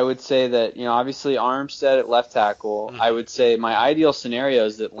 I would say that, obviously Armstead at left tackle. Mm-hmm. I would say my ideal scenario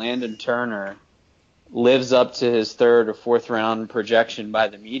is that Landon Turner lives up to his 3rd or 4th round projection by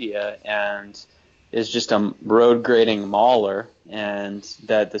the media and is just a road grading mauler, and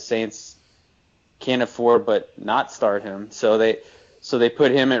that the Saints can't afford but not start him. So they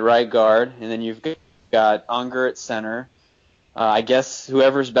put him at right guard, and then you've got Unger at center, I guess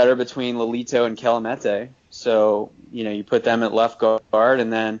whoever's better between Lolito and Kelemete. So, you put them at left guard,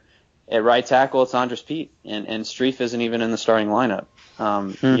 and then at right tackle, it's Andres Pete. And Streif isn't even in the starting lineup.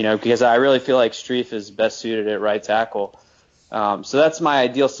 Because I really feel like Streif is best suited at right tackle. So that's my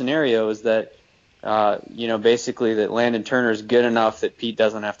ideal scenario, is that, basically that Landon Turner is good enough that Pete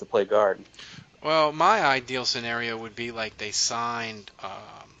doesn't have to play guard. Well, my ideal scenario would be like they signed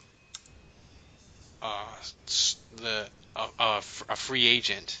a free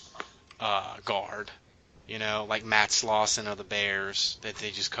agent guard, like Matt Slauson of the Bears that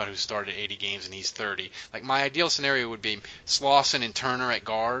they just cut, who started 80 games and he's 30. Like, my ideal scenario would be Slauson and Turner at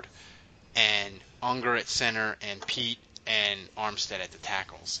guard, and Unger at center, and Pete and Armstead at the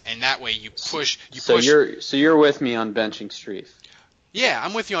tackles. And that way you push. So you're with me on benching Streif. Yeah,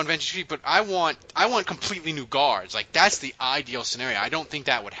 I'm with you on benching Streif, but I want completely new guards. Like, that's the ideal scenario. I don't think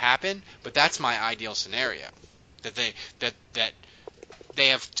that would happen, but that's my ideal scenario. That they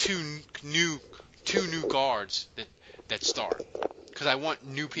have two new guards that start, because I want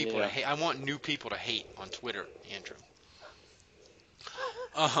new people to hate. I want new people to hate on Twitter, Andrew.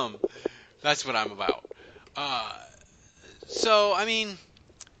 That's what I'm about. So I mean,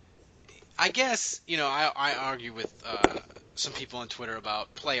 I guess I argue with some people on Twitter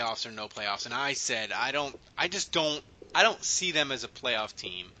about playoffs or no playoffs, and I said I don't see them as a playoff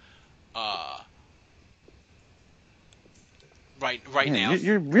team. Right now.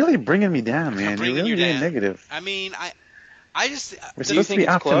 You're really bringing me down, man. You're really being negative. I mean, I just. We're supposed to be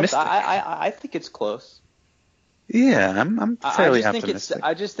optimistic. I think it's close. Yeah, I'm fairly optimistic.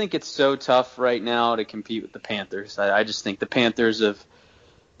 I just think it's so tough right now to compete with the Panthers. I just think the Panthers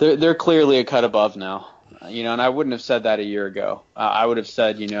they're clearly a cut above now. And I wouldn't have said that a year ago. I would have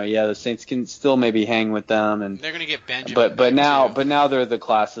said, the Saints can still maybe hang with them, and they're going to get Benjamin. But now they're the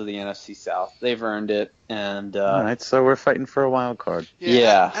class of the NFC South. They've earned it, and all right. So we're fighting for a wild card.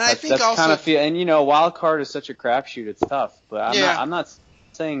 Yeah, and I think also kind of and wild card is such a crapshoot. It's tough, but I'm not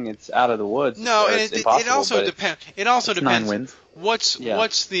saying it's out of the woods. No, and it also depends. It also depends. 9 wins. What's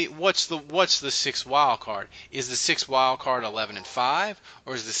the sixth wild card? Is the sixth wild card 11-5,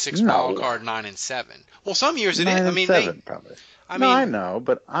 or is the sixth wild card 9-7? Well, some years it is. 9-7 probably. I know,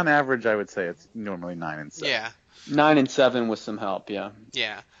 but on average, I would say it's normally 9-7. Yeah. 9-7 with some help. Yeah.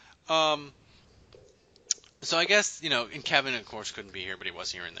 Yeah. So I guess and Kevin of course couldn't be here, but he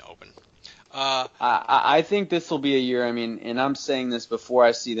was here in the open. I think this will be a year. I mean, and I'm saying this before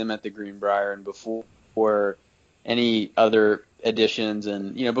I see them at the Greenbrier and before any other additions,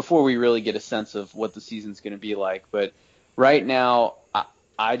 and before we really get a sense of what the season's going to be like. But right now,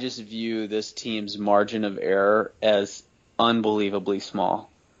 I just view this team's margin of error as unbelievably small.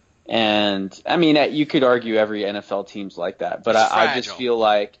 And I mean, you could argue every NFL team's like that, but I just feel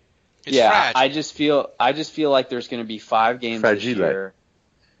like, I just feel like there's going to be 5 games this year.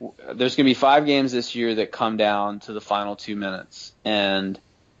 There's going to be 5 games this year that come down to the final 2 minutes. And,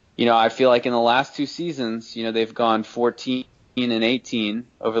 I feel like in the last 2 seasons, they've gone 14-18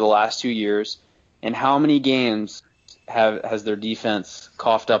 over the last 2 years. And how many games has their defense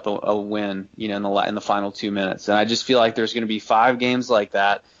coughed up a win, in the final 2 minutes? And I just feel like there's going to be 5 games like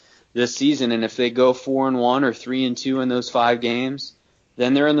that this season. And if they go 4-1 or 3-2 in those 5 games,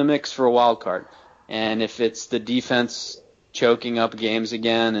 then they're in the mix for a wild card. And if it's the defense choking up games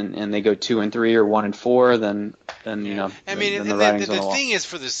again, and they go 2-3 or 1-4, then I mean, the thing is,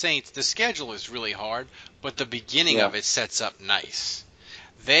 for the Saints, the schedule is really hard, but the beginning of it sets up nice.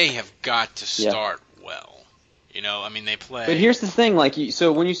 They have got to start well. I mean, they play. But here's the thing,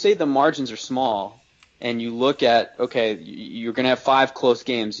 so when you say the margins are small, and you look at, okay, you're going to have 5 close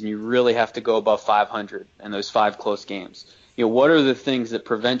games, and you really have to go above 500 in those 5 close games. What are the things that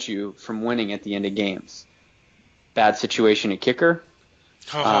prevent you from winning at the end of games? Bad situation at kicker.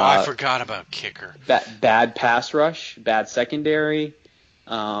 Oh, I forgot about kicker. Bad pass rush, bad secondary,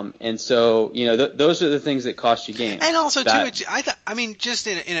 and so those are the things that cost you games. And also too, just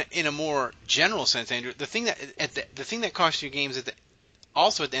in a more general sense, Andrew, the thing that costs you games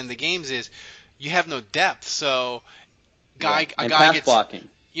also at the end of the games is you have no depth. So a guy gets blocking.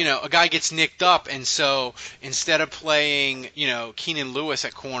 A guy gets nicked up, and so instead of playing, Keenan Lewis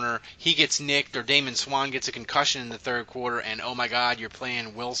at corner, he gets nicked, or Damon Swan gets a concussion in the third quarter, and oh my God, you're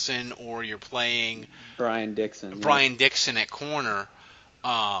playing Wilson, or you're playing Brian Dixon at corner,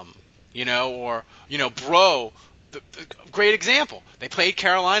 Bro, great example. They played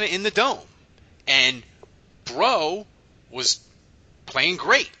Carolina in the Dome, and Bro was playing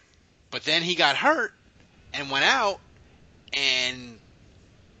great, but then he got hurt and went out, and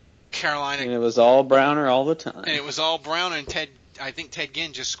Carolina. And it was all Browner all the time. And it was all Browner, and I think Ted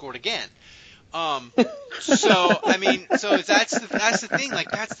Ginn just scored again. So I mean, so that's the thing.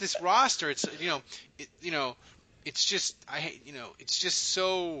 Like that's this roster. It's it's just it's just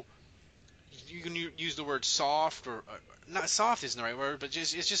so. You can use the word soft or not soft isn't the right word, but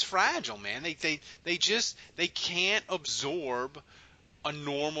it's just fragile, man. They can't absorb a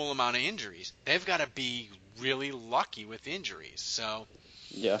normal amount of injuries. They've got to be really lucky with injuries. So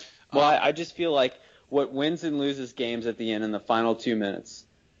yeah. Well, I just feel like what wins and loses games at the end in the final 2 minutes: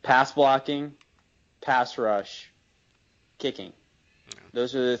 pass blocking, pass rush, kicking. Yeah.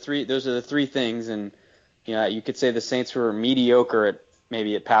 Those are the three things. And you could say the Saints were mediocre at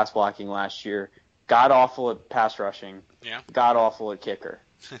pass blocking last year, god awful at pass rushing, god awful at kicker.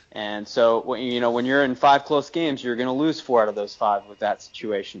 And so when you're in 5 close games, you're going to lose 4 out of those 5 with that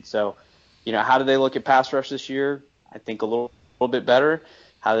situation. So, how do they look at pass rush this year? I think a little bit better.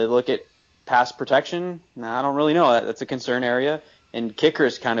 How do they look at pass protection? I don't really know. That's a concern area. And kicker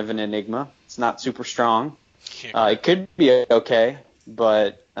is kind of an enigma. It's not super strong. It could be okay,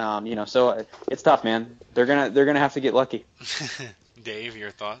 but so it's tough, man. They're gonna have to get lucky. Dave, your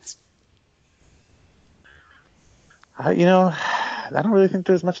thoughts? I don't really think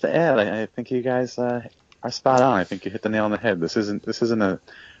there's much to add. I think you guys are spot on. I think you hit the nail on the head. This isn't a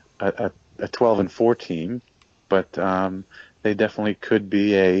 12-4 team, but they definitely could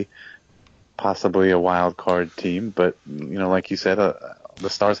be possibly a wild card team. But like you said, the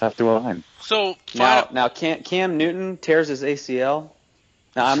stars have to align. So now Cam Newton tears his ACL.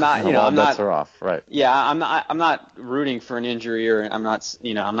 Now I'm not, all bets are off, right? Yeah, I'm not rooting for an injury, or I'm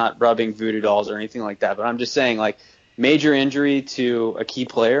not rubbing voodoo dolls or anything like that. But I'm just saying, like, major injury to a key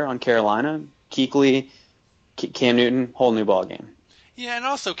player on Carolina, Kuechly, Cam Newton, whole new ball game. Yeah, and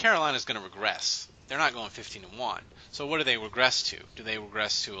also Carolina's going to regress. They're not going 15-1. So what do they regress to? Do they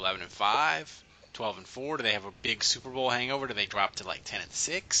regress to 11-5, 12-4? Do they have a big Super Bowl hangover? Do they drop to like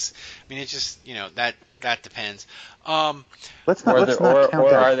 10-6? I mean, it's just that depends. Let's not count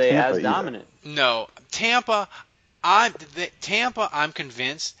or are they Tampa as either. dominant? No, Tampa. I'm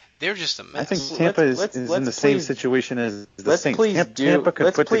convinced they're just a mess. I think Tampa is in the same situation as the Saints. Tampa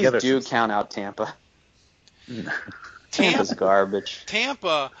could put together. Let's please count out Tampa. Tampa's garbage.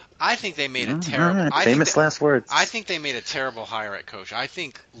 Tampa, I think they made a terrible. Famous last words. I think they made a terrible hire at coach. I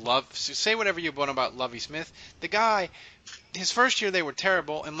think say whatever you want about Lovie Smith. The guy, his first year they were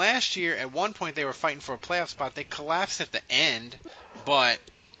terrible, and last year at one point they were fighting for a playoff spot. They collapsed at the end, but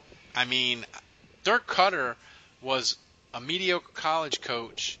I mean, Dirk Cutter was a mediocre college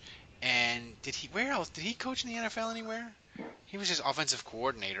coach, and where else did he coach in the NFL anywhere? He was just offensive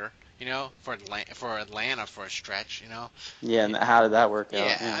coordinator, for Atlanta for a stretch, Yeah, and how did that work out?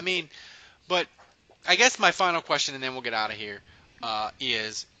 Yeah, I mean, but I guess my final question, and then we'll get out of here,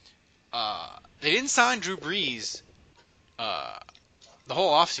 is they didn't sign Drew Brees the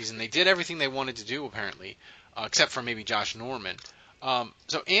whole offseason. They did everything they wanted to do, apparently, except for maybe Josh Norman.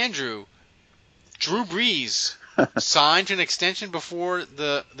 So, Andrew, Drew Brees signed an extension before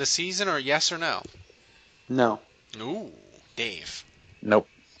the season, or yes or no? No. Ooh, Dave. Nope.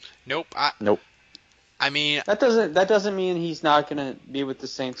 Nope. Nope. I mean, that doesn't mean he's not going to be with the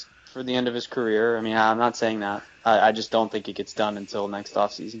Saints for the end of his career. I mean, I'm not saying that. I just don't think it gets done until next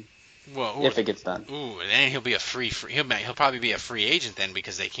offseason. Well, if it gets done. Ooh, and then he'll be he'll probably be a free agent then,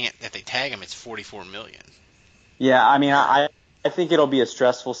 because they can't, if they tag him, it's $44 million. Yeah, I mean, I think it'll be a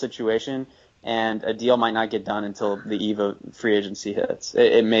stressful situation, and a deal might not get done until the eve of free agency hits.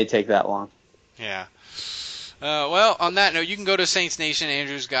 It may take that long. Yeah. Well, on that note, you can go to Saints Nation.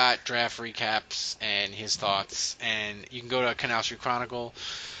 Andrew's got draft recaps and his thoughts, and you can go to Canal Street Chronicle.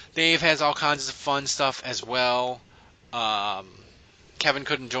 Dave has all kinds of fun stuff as well. Kevin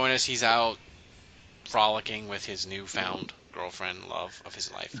couldn't join us. He's out frolicking with his newfound girlfriend, love of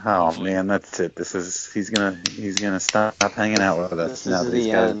his life. Oh, hopefully. Man, that's it. He's gonna stop hanging out with us now that he's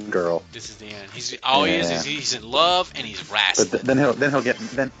got a girl. This is the end. He's in love and he's wrestling. But then he'll get.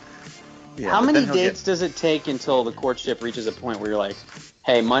 Yeah, how many dates does it take until the courtship reaches a point where you're like,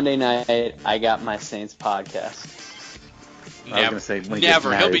 hey, Monday night, I got my Saints podcast? I was gonna say, when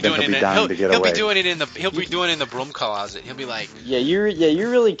never. He'll be doing it in the broom closet. He'll be like, you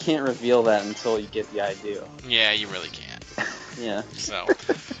really can't reveal that until you get the idea. Yeah, you really can't. Yeah. So,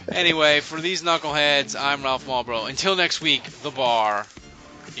 anyway, for these knuckleheads, I'm Ralph Marlboro. Until next week, the bar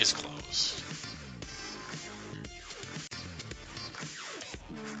is closed.